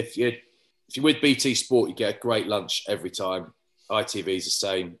 mate. If you're with BT Sport, you get a great lunch every time. ITV's the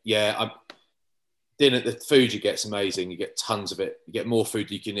same. Yeah, dinner, the food you get is amazing. You get tons of it. You get more food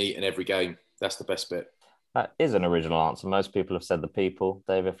than you can eat in every game. That's the best bit. That is an original answer. Most people have said the people.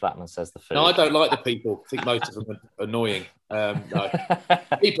 David Flatman says the food. No, I don't like the people. I think most of them are annoying. No.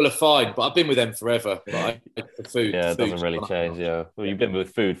 People are fine, but I've been with them forever. But the food. Yeah, it doesn't really change. Yeah, well, you've been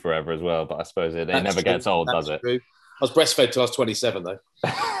with food forever as well, but I suppose it never gets old, does it? True. I was breastfed till I was 27, though.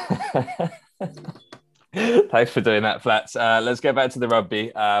 Thanks for doing that, Flats. Let's go back to the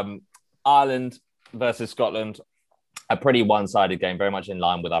rugby. Ireland versus Scotland. A pretty one-sided game, very much in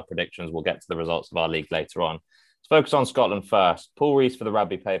line with our predictions. We'll get to the results of our league later on. Let's focus on Scotland first. Paul Rees for the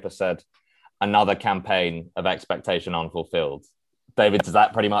Rugby Paper said, another campaign of expectation unfulfilled. David, does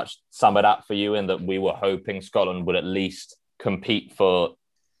that pretty much sum it up for you in that we were hoping Scotland would at least compete for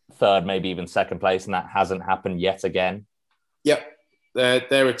third, maybe even second place, and that hasn't happened yet again? Yep.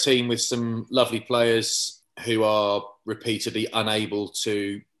 They're a team with some lovely players who are repeatedly unable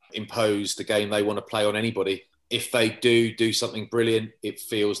to impose the game they want to play on anybody. If they do something brilliant, it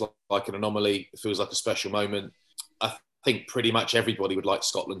feels like an anomaly. It feels like a special moment. I think pretty much everybody would like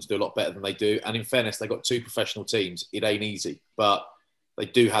Scotland to do a lot better than they do. And in fairness, they've got two professional teams. It ain't easy, but they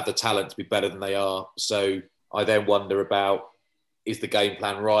do have the talent to be better than they are. So I then wonder about, is the game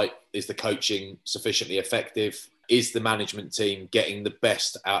plan right? Is the coaching sufficiently effective? Is the management team getting the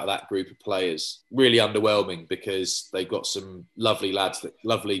best out of that group of players? Really underwhelming because they've got some lovely lads,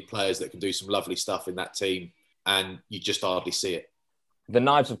 lovely players that can do some lovely stuff in that team. And you just hardly see it. The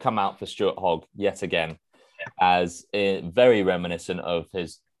knives have come out for Stuart Hogg yet again, as very reminiscent of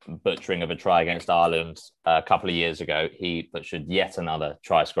his butchering of a try against Ireland a couple of years ago. He butchered yet another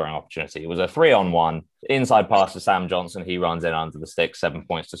try-scoring opportunity. It was a 3-on-1, inside pass to Sam Johnson. He runs in under the stick, 7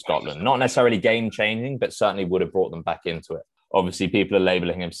 points to Scotland. Not necessarily game-changing, but certainly would have brought them back into it. Obviously, people are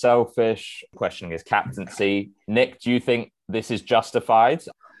labelling him selfish, questioning his captaincy. Nick, do you think this is justified?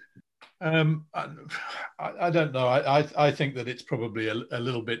 I don't know. I think that it's probably a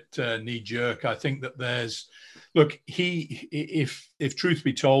little bit knee-jerk. I think that if truth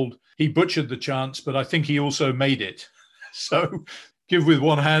be told, he butchered the chance, but I think he also made it. So give with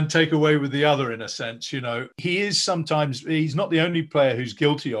one hand, take away with the other, in a sense. He's not the only player who's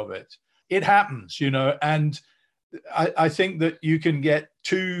guilty of it. It happens, and I think that you can get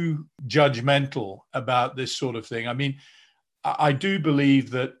too judgmental about this sort of thing. I mean, I do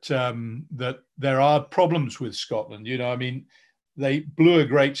believe that that there are problems with Scotland. I mean, they blew a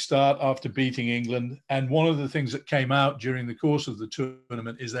great start after beating England. And one of the things that came out during the course of the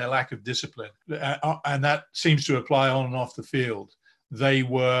tournament is their lack of discipline. And that seems to apply on and off the field. They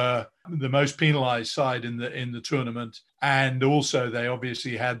were the most penalised side in the tournament. And also they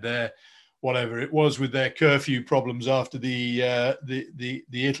obviously had their, whatever it was, with their curfew problems after the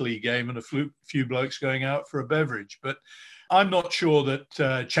Italy game and a few blokes going out for a beverage. But I'm not sure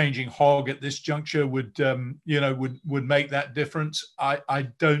that changing Hogg at this juncture would make that difference. I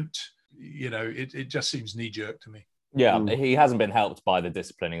don't, it just seems knee-jerk to me. Yeah, he hasn't been helped by the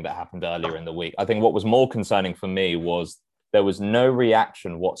disciplining that happened earlier in the week. I think what was more concerning for me was there was no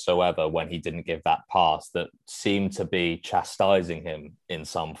reaction whatsoever when he didn't give that pass that seemed to be chastising him in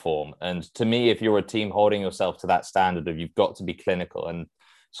some form. And to me, if you're a team holding yourself to that standard of you've got to be clinical, and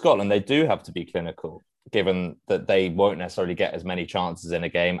Scotland, they do have to be clinical, given that they won't necessarily get as many chances in a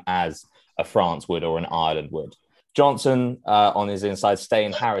game as a France would or an Ireland would. Johnson on his inside,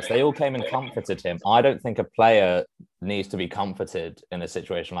 Steyn, Harris, they all came and comforted him. I don't think a player needs to be comforted in a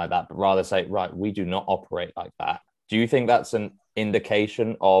situation like that, but rather say, right, we do not operate like that. Do you think that's an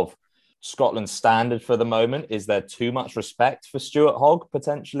indication of Scotland's standard for the moment? Is there too much respect for Stuart Hogg,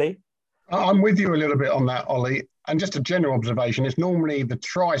 potentially? I'm with you a little bit on that, Ollie. And just a general observation, it's normally the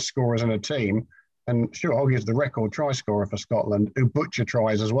try scorers in a team, and Stuart Hogg is the record try scorer for Scotland, who butcher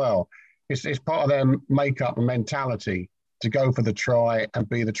tries as well. It's part of their makeup and mentality to go for the try and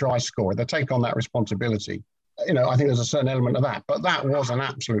be the try scorer. They take on that responsibility. I think there's a certain element of that. But that was an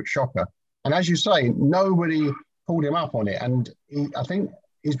absolute shocker. And as you say, nobody pulled him up on it. And I think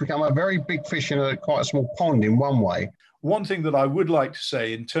he's become a very big fish in quite a small pond in one way. One thing that I would like to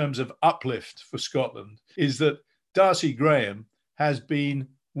say in terms of uplift for Scotland is that Darcy Graham has been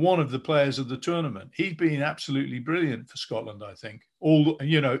one of the players of the tournament. He's been absolutely brilliant for Scotland, I think.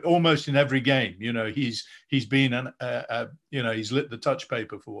 Almost in every game, he's been he's lit the touch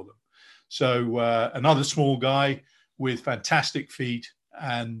paper for them. So another small guy with fantastic feet,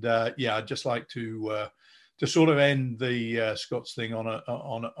 and I'd just like to sort of end the Scots thing on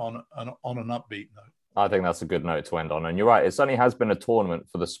an upbeat note. I think that's a good note to end on. And you're right, it certainly has been a tournament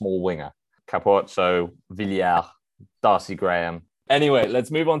for the small winger. Capozzo, Villiers, Darcy Graham. Anyway,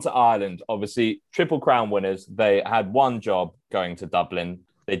 let's move on to Ireland. Obviously, Triple Crown winners. They had one job going to Dublin.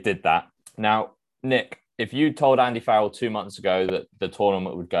 They did that. Now, Nick, if you told Andy Farrell 2 months ago that the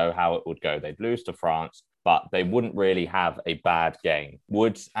tournament would go how it would go, they'd lose to France, but they wouldn't really have a bad game,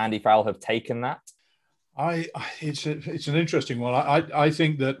 would Andy Farrell have taken that? It's an interesting one. I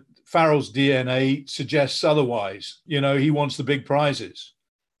think that Farrell's DNA suggests otherwise. He wants the big prizes.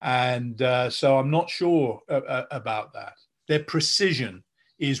 And so I'm not sure about that. Their precision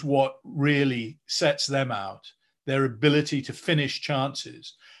is what really sets them out, their ability to finish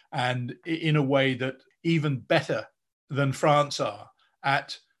chances, and in a way that even better than France are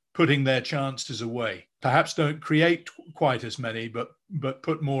at putting their chances away. Perhaps don't create quite as many, but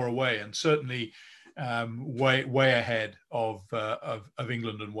put more away, and certainly way ahead of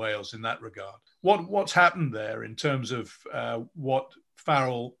England and Wales in that regard. What's happened there in terms of what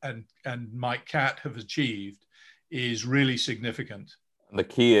Farrell and Mike Catt have achieved is really significant. The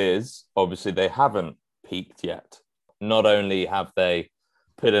key is, obviously, they haven't peaked yet. Not only have they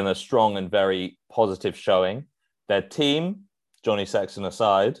put in a strong and very positive showing, their team, Johnny Sexton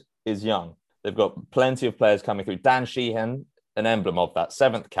aside, is young. They've got plenty of players coming through. Dan Sheehan, an emblem of that,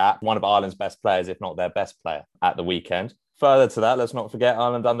 seventh cap, one of Ireland's best players, if not their best player at the weekend. Further to that, let's not forget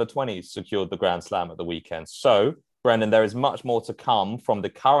Ireland under-20s secured the Grand Slam at the weekend. So, Brendan, there is much more to come from the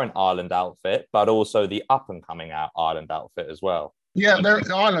current Ireland outfit, but also the up-and-coming Ireland outfit as well. Yeah,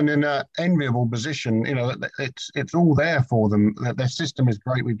 Ireland in an enviable position. It's all there for them. Their system is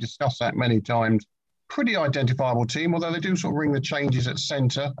great. We've discussed that many times. Pretty identifiable team, although they do sort of ring the changes at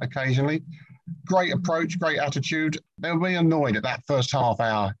centre occasionally. Great approach, great attitude. They'll be annoyed at that first half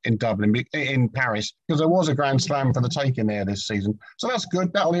hour in Paris, because there was a Grand Slam for the taking there this season. So that's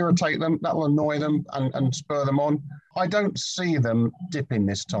good. That'll irritate them. That'll annoy them and spur them on. I don't see them dipping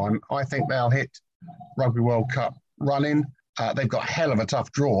this time. I think they'll hit Rugby World Cup running. They've got a hell of a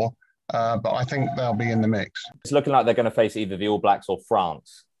tough draw, but I think they'll be in the mix. It's looking like they're going to face either the All Blacks or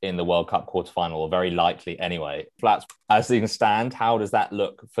France in the World Cup quarterfinal, or very likely anyway. Flats, as things stand, how does that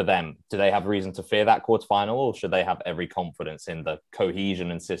look for them? Do they have reason to fear that quarterfinal, or should they have every confidence in the cohesion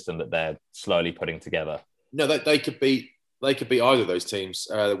and system that they're slowly putting together? No, they could beat either of those teams.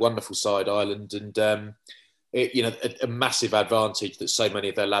 The wonderful side, Ireland, and a massive advantage that so many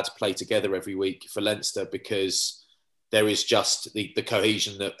of their lads play together every week for Leinster, because there is just the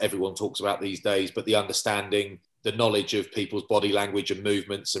cohesion that everyone talks about these days, but the understanding, the knowledge of people's body language and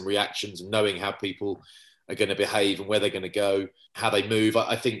movements and reactions, and knowing how people are going to behave and where they're going to go, how they move.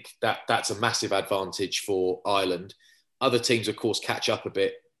 I think that's a massive advantage for Ireland. Other teams, of course, catch up a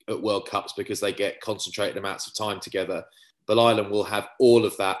bit at World Cups because they get concentrated amounts of time together. But Ireland will have all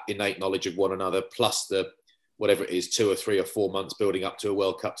of that innate knowledge of one another, plus the whatever it is, 2 or 3 or 4 months building up to a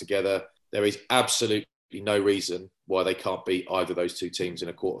World Cup together. There is absolutely no reason why they can't beat either of those two teams in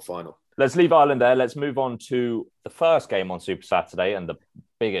a quarter-final. Let's leave Ireland there. Let's move on to the first game on Super Saturday, and the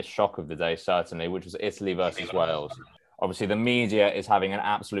biggest shock of the day, certainly, which was Italy versus Wales. Obviously, the media is having an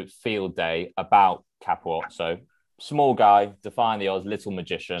absolute field day about Capuozzo. Small guy, defying the odds, little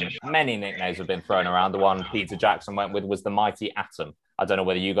magician. Many nicknames have been thrown around. The one Peter Jackson went with was the Mighty Atom. I don't know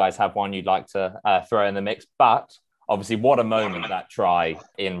whether you guys have one you'd like to throw in the mix, but obviously, what a moment, that try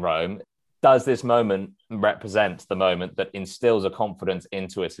in Rome. Does this moment represent the moment that instills a confidence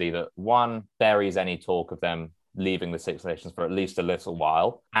into Italy that, one, buries any talk of them leaving the Six Nations for at least a little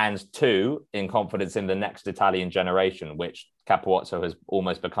while, and two, in confidence in the next Italian generation, which Capuozzo has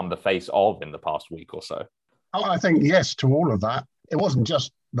almost become the face of in the past week or so? I think yes to all of that. It wasn't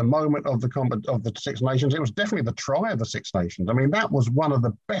just the moment of the Six Nations. It was definitely the try of the Six Nations. I mean, that was one of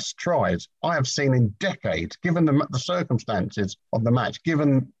the best tries I have seen in decades, given the circumstances of the match,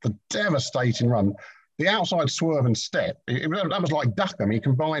 given the devastating run, the outside swerve and step. That was like Duckham. He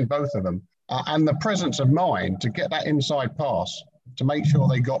combined both of them. And the presence of mind to get that inside pass to make sure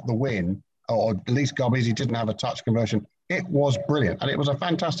they got the win, or at least Garbisi didn't have a touch conversion. It was brilliant. And it was a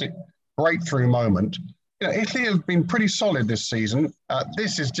fantastic breakthrough moment. You know, Italy have been pretty solid this season.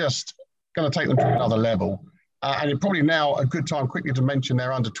 This is just going to take them to another level. And it's probably now a good time quickly to mention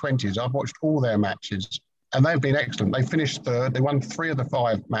their under-20s. I've watched all their matches and they've been excellent. They finished third. They won 3 of the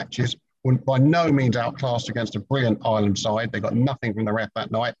 5 matches. Were by no means outclassed against a brilliant Ireland side. They got nothing from the ref that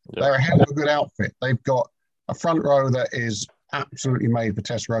night. Yeah. They're a hell of a good outfit. They've got a front row that is absolutely made for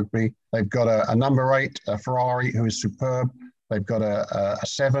Test rugby. They've got a number 8, a Ferrari, who is superb. They've got a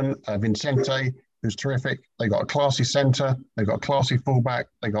 7, Vincente, who's terrific. They got a classy centre. They've got a classy fullback.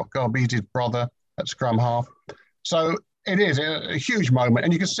 They got Garbisi's brother at scrum half. So it is a huge moment.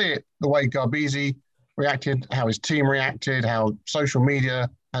 And you can see it, the way Garbisi reacted, how his team reacted, how social media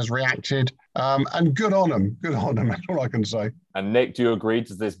has reacted. And good on them. Good on them. That's all I can say. And Nick, do you agree?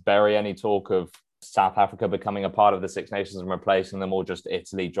 Does this bury any talk of South Africa becoming a part of the Six Nations and replacing them, or just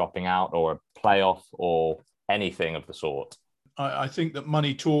Italy dropping out, or a playoff, or anything of the sort? I think that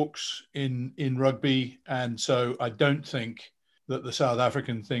money talks in rugby, and so I don't think that the South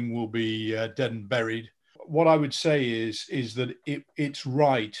African thing will be dead and buried. What I would say is that it's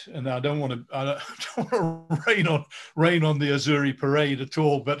right, and I don't want to rain on the Azuri parade at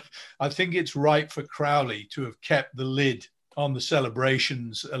all, but I think it's right for Crowley to have kept the lid on the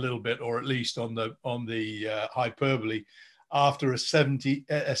celebrations a little bit, or at least on the hyperbole, after a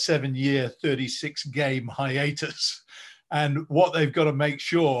 7-year, 36-game hiatus. And what they've got to make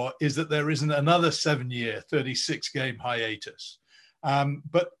sure is that there isn't another 7-year, 36-game hiatus.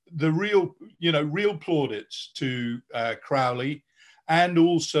 But the real plaudits to Crowley, and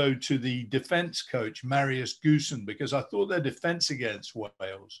also to the defence coach, Marius Goosen, because I thought their defence against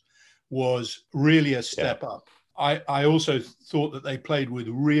Wales was really a step up. I also thought that they played with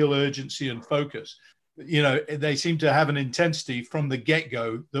real urgency and focus. You know, they seemed to have an intensity from the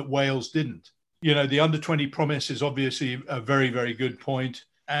get-go that Wales didn't. You know, the under-20 promise is obviously a very, very good point.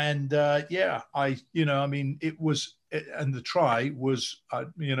 And it was, and the try was,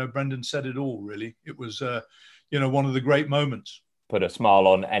 Brendan said it all, really. It was, one of the great moments. Put a smile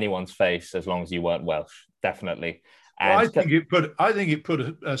on anyone's face as long as you weren't Welsh, definitely. And well, I think it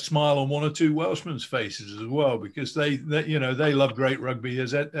put a smile on 1 or 2 Welshmen's faces as well, because they love great rugby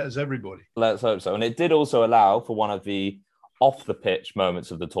as everybody. Let's hope so. And it did also allow for one of the off-the-pitch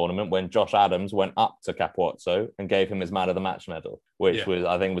moments of the tournament when Josh Adams went up to Capuozzo and gave him his man of the match medal, which was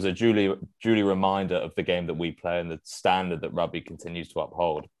a duly reminder of the game that we play and the standard that rugby continues to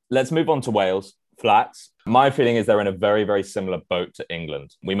uphold. Let's move on to Wales. Flats. My feeling is they're in a very, very similar boat to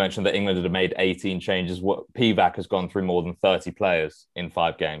England. We mentioned that England had made 18 changes. Pivac has gone through more than 30 players in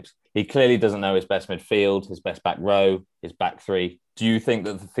 5 games. He clearly doesn't know his best midfield, his best back row, his back three. Do you think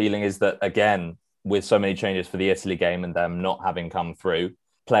that the feeling is that, again, with so many changes for the Italy game and them not having come through,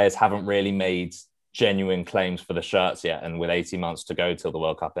 players haven't really made genuine claims for the shirts yet? And with 18 months to go till the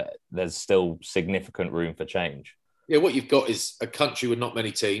World Cup, there's still significant room for change. Yeah, what you've got is a country with not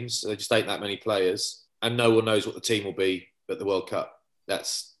many teams. There just ain't that many players. And no one knows what the team will be at the World Cup.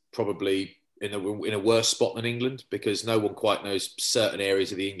 That's probably in a worse spot than England, because no one quite knows certain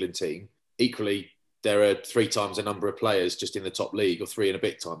areas of the England team. Equally, there are 3 times the number of players just in the top league, or 3 in a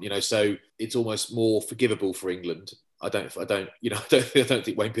bit time. So it's almost more forgivable for England. I don't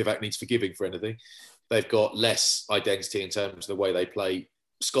think Wayne Pivac needs forgiving for anything. They've got less identity in terms of the way they play.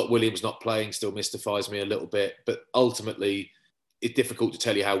 Scott Williams not playing still mystifies me a little bit, but ultimately it's difficult to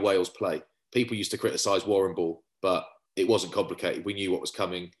tell you how Wales play. People used to criticise Warren Ball, but it wasn't complicated. We knew what was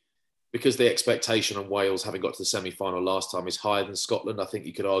coming. Because the expectation on Wales, having got to the semi-final last time, is higher than Scotland, I think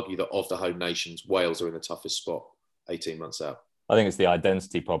you could argue that of the home nations, Wales are in the toughest spot 18 months out. I think it's the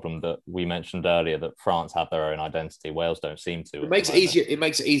identity problem that we mentioned earlier, that France have their own identity. Wales don't seem to. It makes it easier. It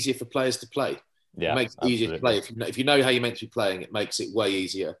makes it easier for players to play. Yeah, it makes it easier to play. If you know how you're meant to be playing, it makes it way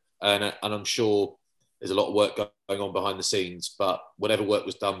easier. And I'm sure there's a lot of work going on behind the scenes, but whatever work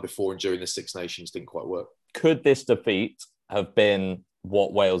was done before and during the Six Nations didn't quite work. Could this defeat have been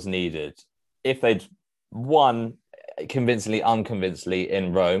what Wales needed? If they'd won convincingly, unconvincingly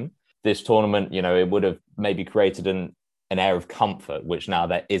in Rome, this tournament, it would have maybe created an air of comfort, which now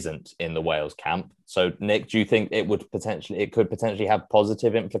there isn't in the Wales camp. So, Nick, do you think it could potentially have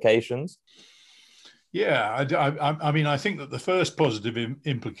positive implications? Yeah, I mean, I think that the first positive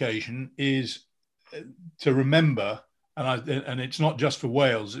implication is to remember, and it's not just for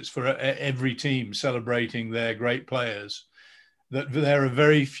Wales, it's for every team celebrating their great players, that there are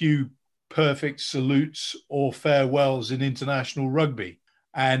very few perfect salutes or farewells in international rugby,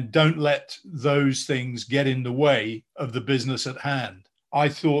 and don't let those things get in the way of the business at hand. I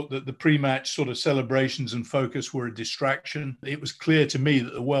thought that the pre-match sort of celebrations and focus were a distraction. It was clear to me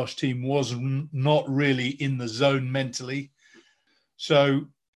that the Welsh team was not really in the zone mentally. So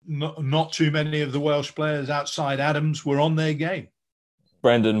not too many of the Welsh players outside Adams were on their game.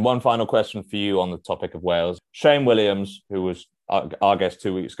 Brendan, one final question for you on the topic of Wales. Shane Williams, who was our guest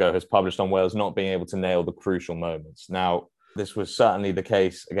 2 weeks ago, has published on Wales not being able to nail the crucial moments. Now, this was certainly the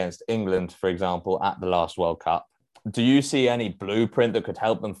case against England, for example, at the last World Cup. Do you see any blueprint that could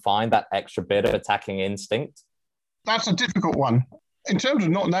help them find that extra bit of attacking instinct? That's a difficult one. In terms of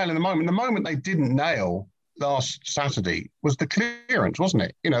not nailing the moment they didn't nail last Saturday was the clearance, wasn't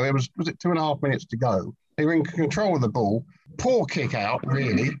it? It was it 2.5 minutes to go? They were in control of the ball. Poor kick out,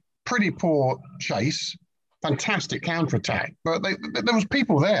 really. Pretty poor chase. Fantastic counter-attack. But there was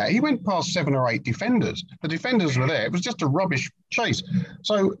people there. He went past 7 or 8 defenders. The defenders were there. It was just a rubbish chase.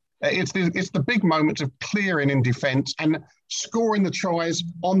 So it's the big moments of clearing in defence and scoring the tries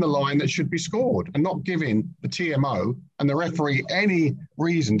on the line that should be scored, and not giving the TMO and the referee any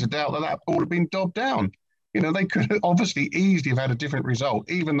reason to doubt that ball had been dobbed down. They could obviously easily have had a different result,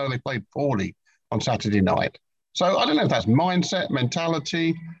 even though they played poorly on Saturday night. So I don't know if that's mindset,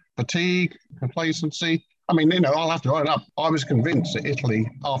 mentality, fatigue, complacency. I mean, I'll have to own up. I was convinced that Italy,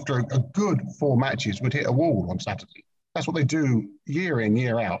 after a good 4 matches, would hit a wall on Saturday. That's what they do year in,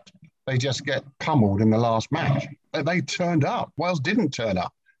 year out. They just get pummeled in the last match. They turned up. Wales didn't turn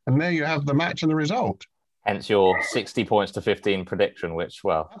up. And there you have the match and the result. Hence your 60 points to 15 prediction, which,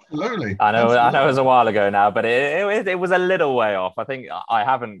 well, absolutely. I know it was a while ago now, but it was a little way off. I think I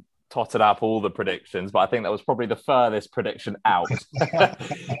haven't totted up all the predictions, but I think that was probably the furthest prediction out.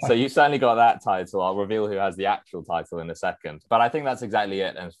 So you certainly got that title. I'll reveal who has the actual title in a second. But I think that's exactly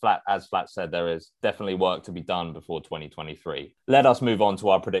it. And as Flat said, there is definitely work to be done before 2023. Let us move on to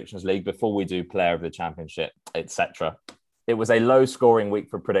our predictions league before we do player of the championship, etc. It was a low-scoring week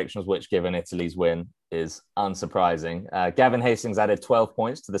for predictions, which, given Italy's win, is unsurprising. Gavin Hastings added 12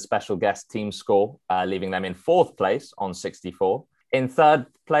 points to the special guest team score, leaving them in 4th place on 64. In 3rd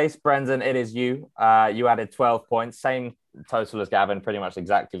place, Brendan, it is you. You added 12 points, same total as Gavin, pretty much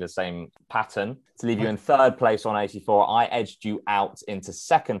exactly the same pattern, to leave you in 3rd place on 84. I edged you out into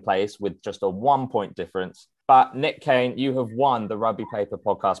 2nd place with just a 1-point difference. But Nick Cain, you have won the Rugby Paper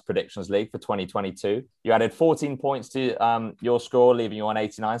Podcast Predictions League for 2022. You added 14 points to your score, leaving you on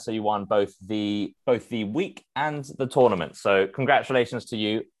 89. So you won both the week and the tournament. So congratulations to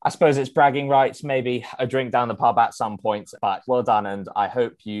you. I suppose it's bragging rights, maybe a drink down the pub at some point, but well done. And I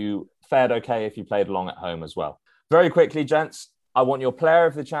hope you fared okay if you played along at home as well. Very quickly, gents, I want your player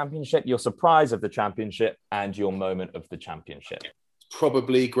of the championship, your surprise of the championship, and your moment of the championship.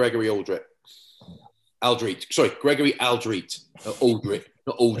 Probably Gregory Aldrich. Aldrit. Sorry, Gregory Aldrit. Aldrit,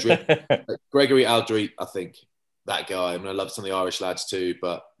 not Aldrit. Gregory Aldrit, I think. That guy. I mean, I love some of the Irish lads too,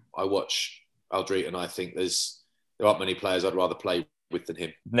 but I watch Aldrit and I think there aren't many players I'd rather play with than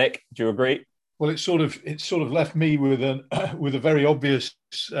him. Nick, do you agree? Well, it sort of left me with a very obvious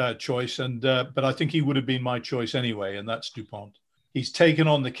choice, but I think he would have been my choice anyway, and that's Dupont. He's taken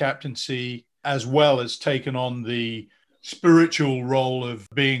on the captaincy as well as taken on the spiritual role of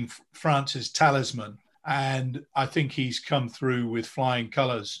being France's talisman, and I think he's come through with flying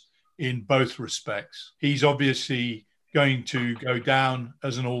colours in both respects. He's obviously going to go down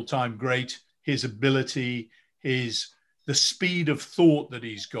as an all-time great. His ability, the speed of thought that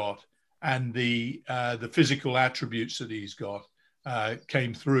he's got, and the physical attributes that he's got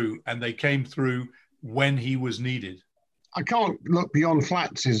came through, and they came through when he was needed. I can't look beyond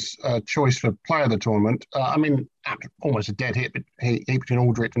Flats' choice for player of the tournament. I mean, almost a dead hit between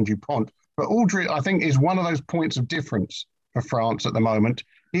Aldrit and Dupont. But Aldrit, I think, is one of those points of difference for France at the moment.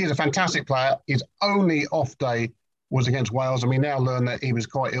 He is a fantastic player. His only off day was against Wales, and we now learn that he was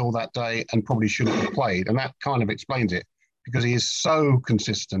quite ill that day and probably shouldn't have played. And that kind of explains it, because he is so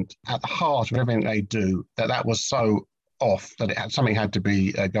consistent at the heart of everything they do that was so off that something had to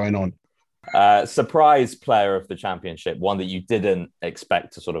be going on. Surprise player of the championship, one that you didn't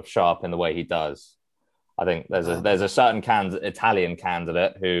expect to sort of show up in the way he does. I think there's a certain Italian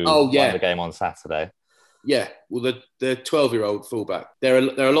candidate who won the game on Saturday. Yeah, well, the 12-year-old fullback. There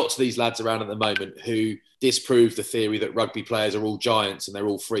are lots of these lads around at the moment who disprove the theory that rugby players are all giants and they're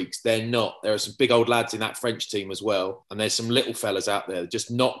all freaks. They're not. There are some big old lads in that French team as well, and there's some little fellas out there,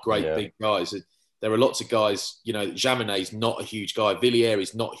 just not great big guys. There are lots of guys, Jaminet's not a huge guy. Villiers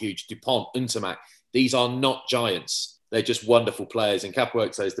is not huge. Dupont, Untermac, these are not giants. They're just wonderful players. And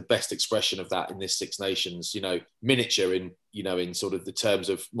Capuozzo is the best expression of that in this Six Nations, miniature in sort of the terms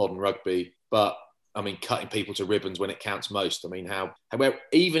of modern rugby. But, I mean, cutting people to ribbons when it counts most. I mean,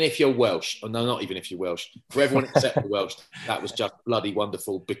 even if you're Welsh, not even if you're Welsh, for everyone except the Welsh, that was just bloody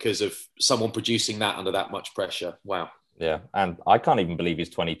wonderful because of someone producing that under that much pressure. Wow. Yeah, and I can't even believe he's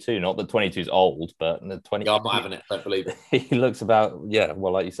 22. Not that 22 is old, but the 20. Yeah, I'm not having it. Don't believe it. He looks about,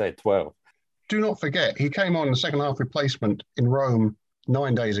 like you say, 12. Do not forget, he came on the second half replacement in Rome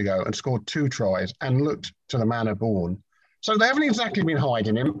 9 days ago and scored 2 tries and looked to the manner born. So they haven't exactly been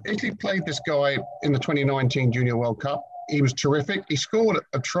hiding him. Italy played this guy in the 2019 Junior World Cup. He was terrific. He scored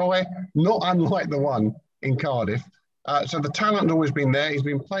a try, not unlike the one in Cardiff. So the talent has always been there. He's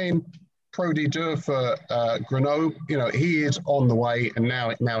been playing Pro D2 for Grenoble. He is on the way, and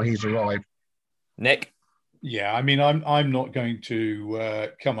now he's arrived. Nick? Yeah, I mean, I'm not going to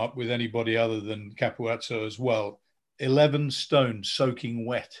come up with anybody other than Capuozzo as well. 11 stone soaking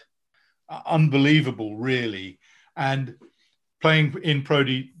wet. Unbelievable, really. And playing in Pro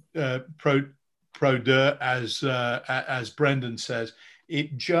D, as Brendan says,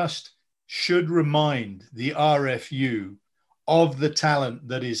 it just should remind the RFU of the talent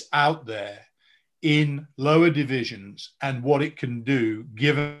that is out there in lower divisions and what it can do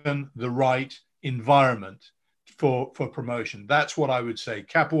given the right environment for promotion. That's what I would say.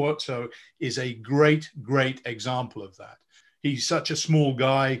 Capuozzo is a great example of that. He's such a small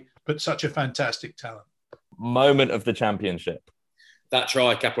guy, but such a fantastic talent. Moment of the championship. That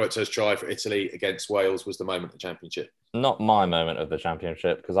try, Capuozzo's try for Italy against Wales, was the moment of the championship. Not my moment of the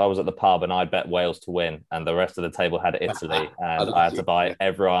championship, because I was at the pub and I bet Wales to win, and the rest of the table had Italy, and I had to buy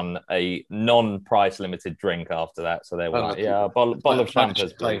everyone a non-price limited drink after that. So they were like, a bottle of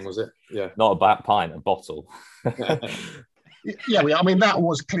champagne, please. Was it? Yeah. Not a pint, a bottle. I mean, that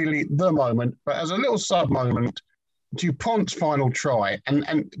was clearly the moment, but as a little sub-moment, Dupont's final try,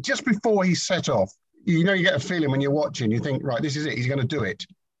 and just before he set off, you get a feeling when you're watching, you think, right, this is it. He's going to do it.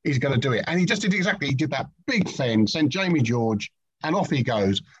 And he just did exactly. He did that big thing, sent Jamie George, and off he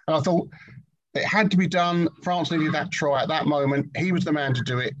goes. And I thought it had to be done. France needed that try at that moment. He was the man to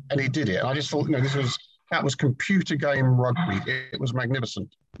do it, and he did it. And I just thought, that was computer game rugby. It was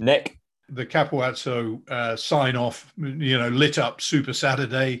magnificent. Nick? The Capuozzo sign-off, lit up Super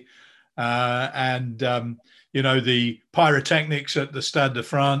Saturday. The pyrotechnics at the Stade de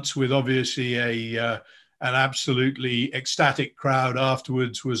France, with obviously an absolutely ecstatic crowd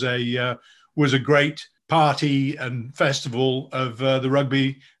afterwards, was a great party and festival of the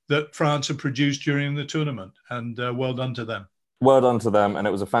rugby that France had produced during the tournament. And well done to them. Well done to them. And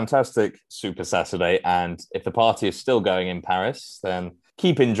it was a fantastic Super Saturday. And if the party is still going in Paris, then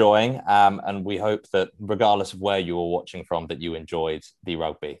keep enjoying. And we hope that regardless of where you were watching from, that you enjoyed the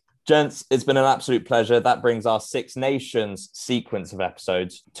rugby. Gents, it's been an absolute pleasure. That brings our Six Nations sequence of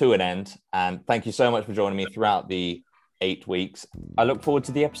episodes to an end. And thank you so much for joining me throughout the 8 weeks. I look forward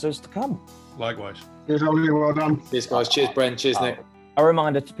to the episodes to come. Likewise. Cheers, Ollie. Well done. Cheers, guys. Cheers, Bren. Cheers, Nick. A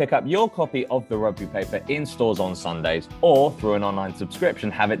reminder to pick up your copy of the Rugby Paper in stores on Sundays or through an online subscription,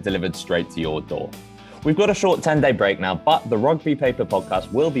 have it delivered straight to your door. We've got a short 10-day break now, but the Rugby Paper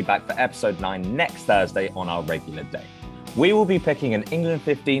podcast will be back for episode 9 next Thursday on our regular day. We will be picking an England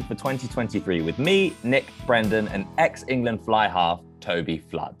 15 for 2023 with me, Nick, Brendan, and ex-England fly half, Toby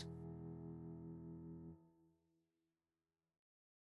Flood.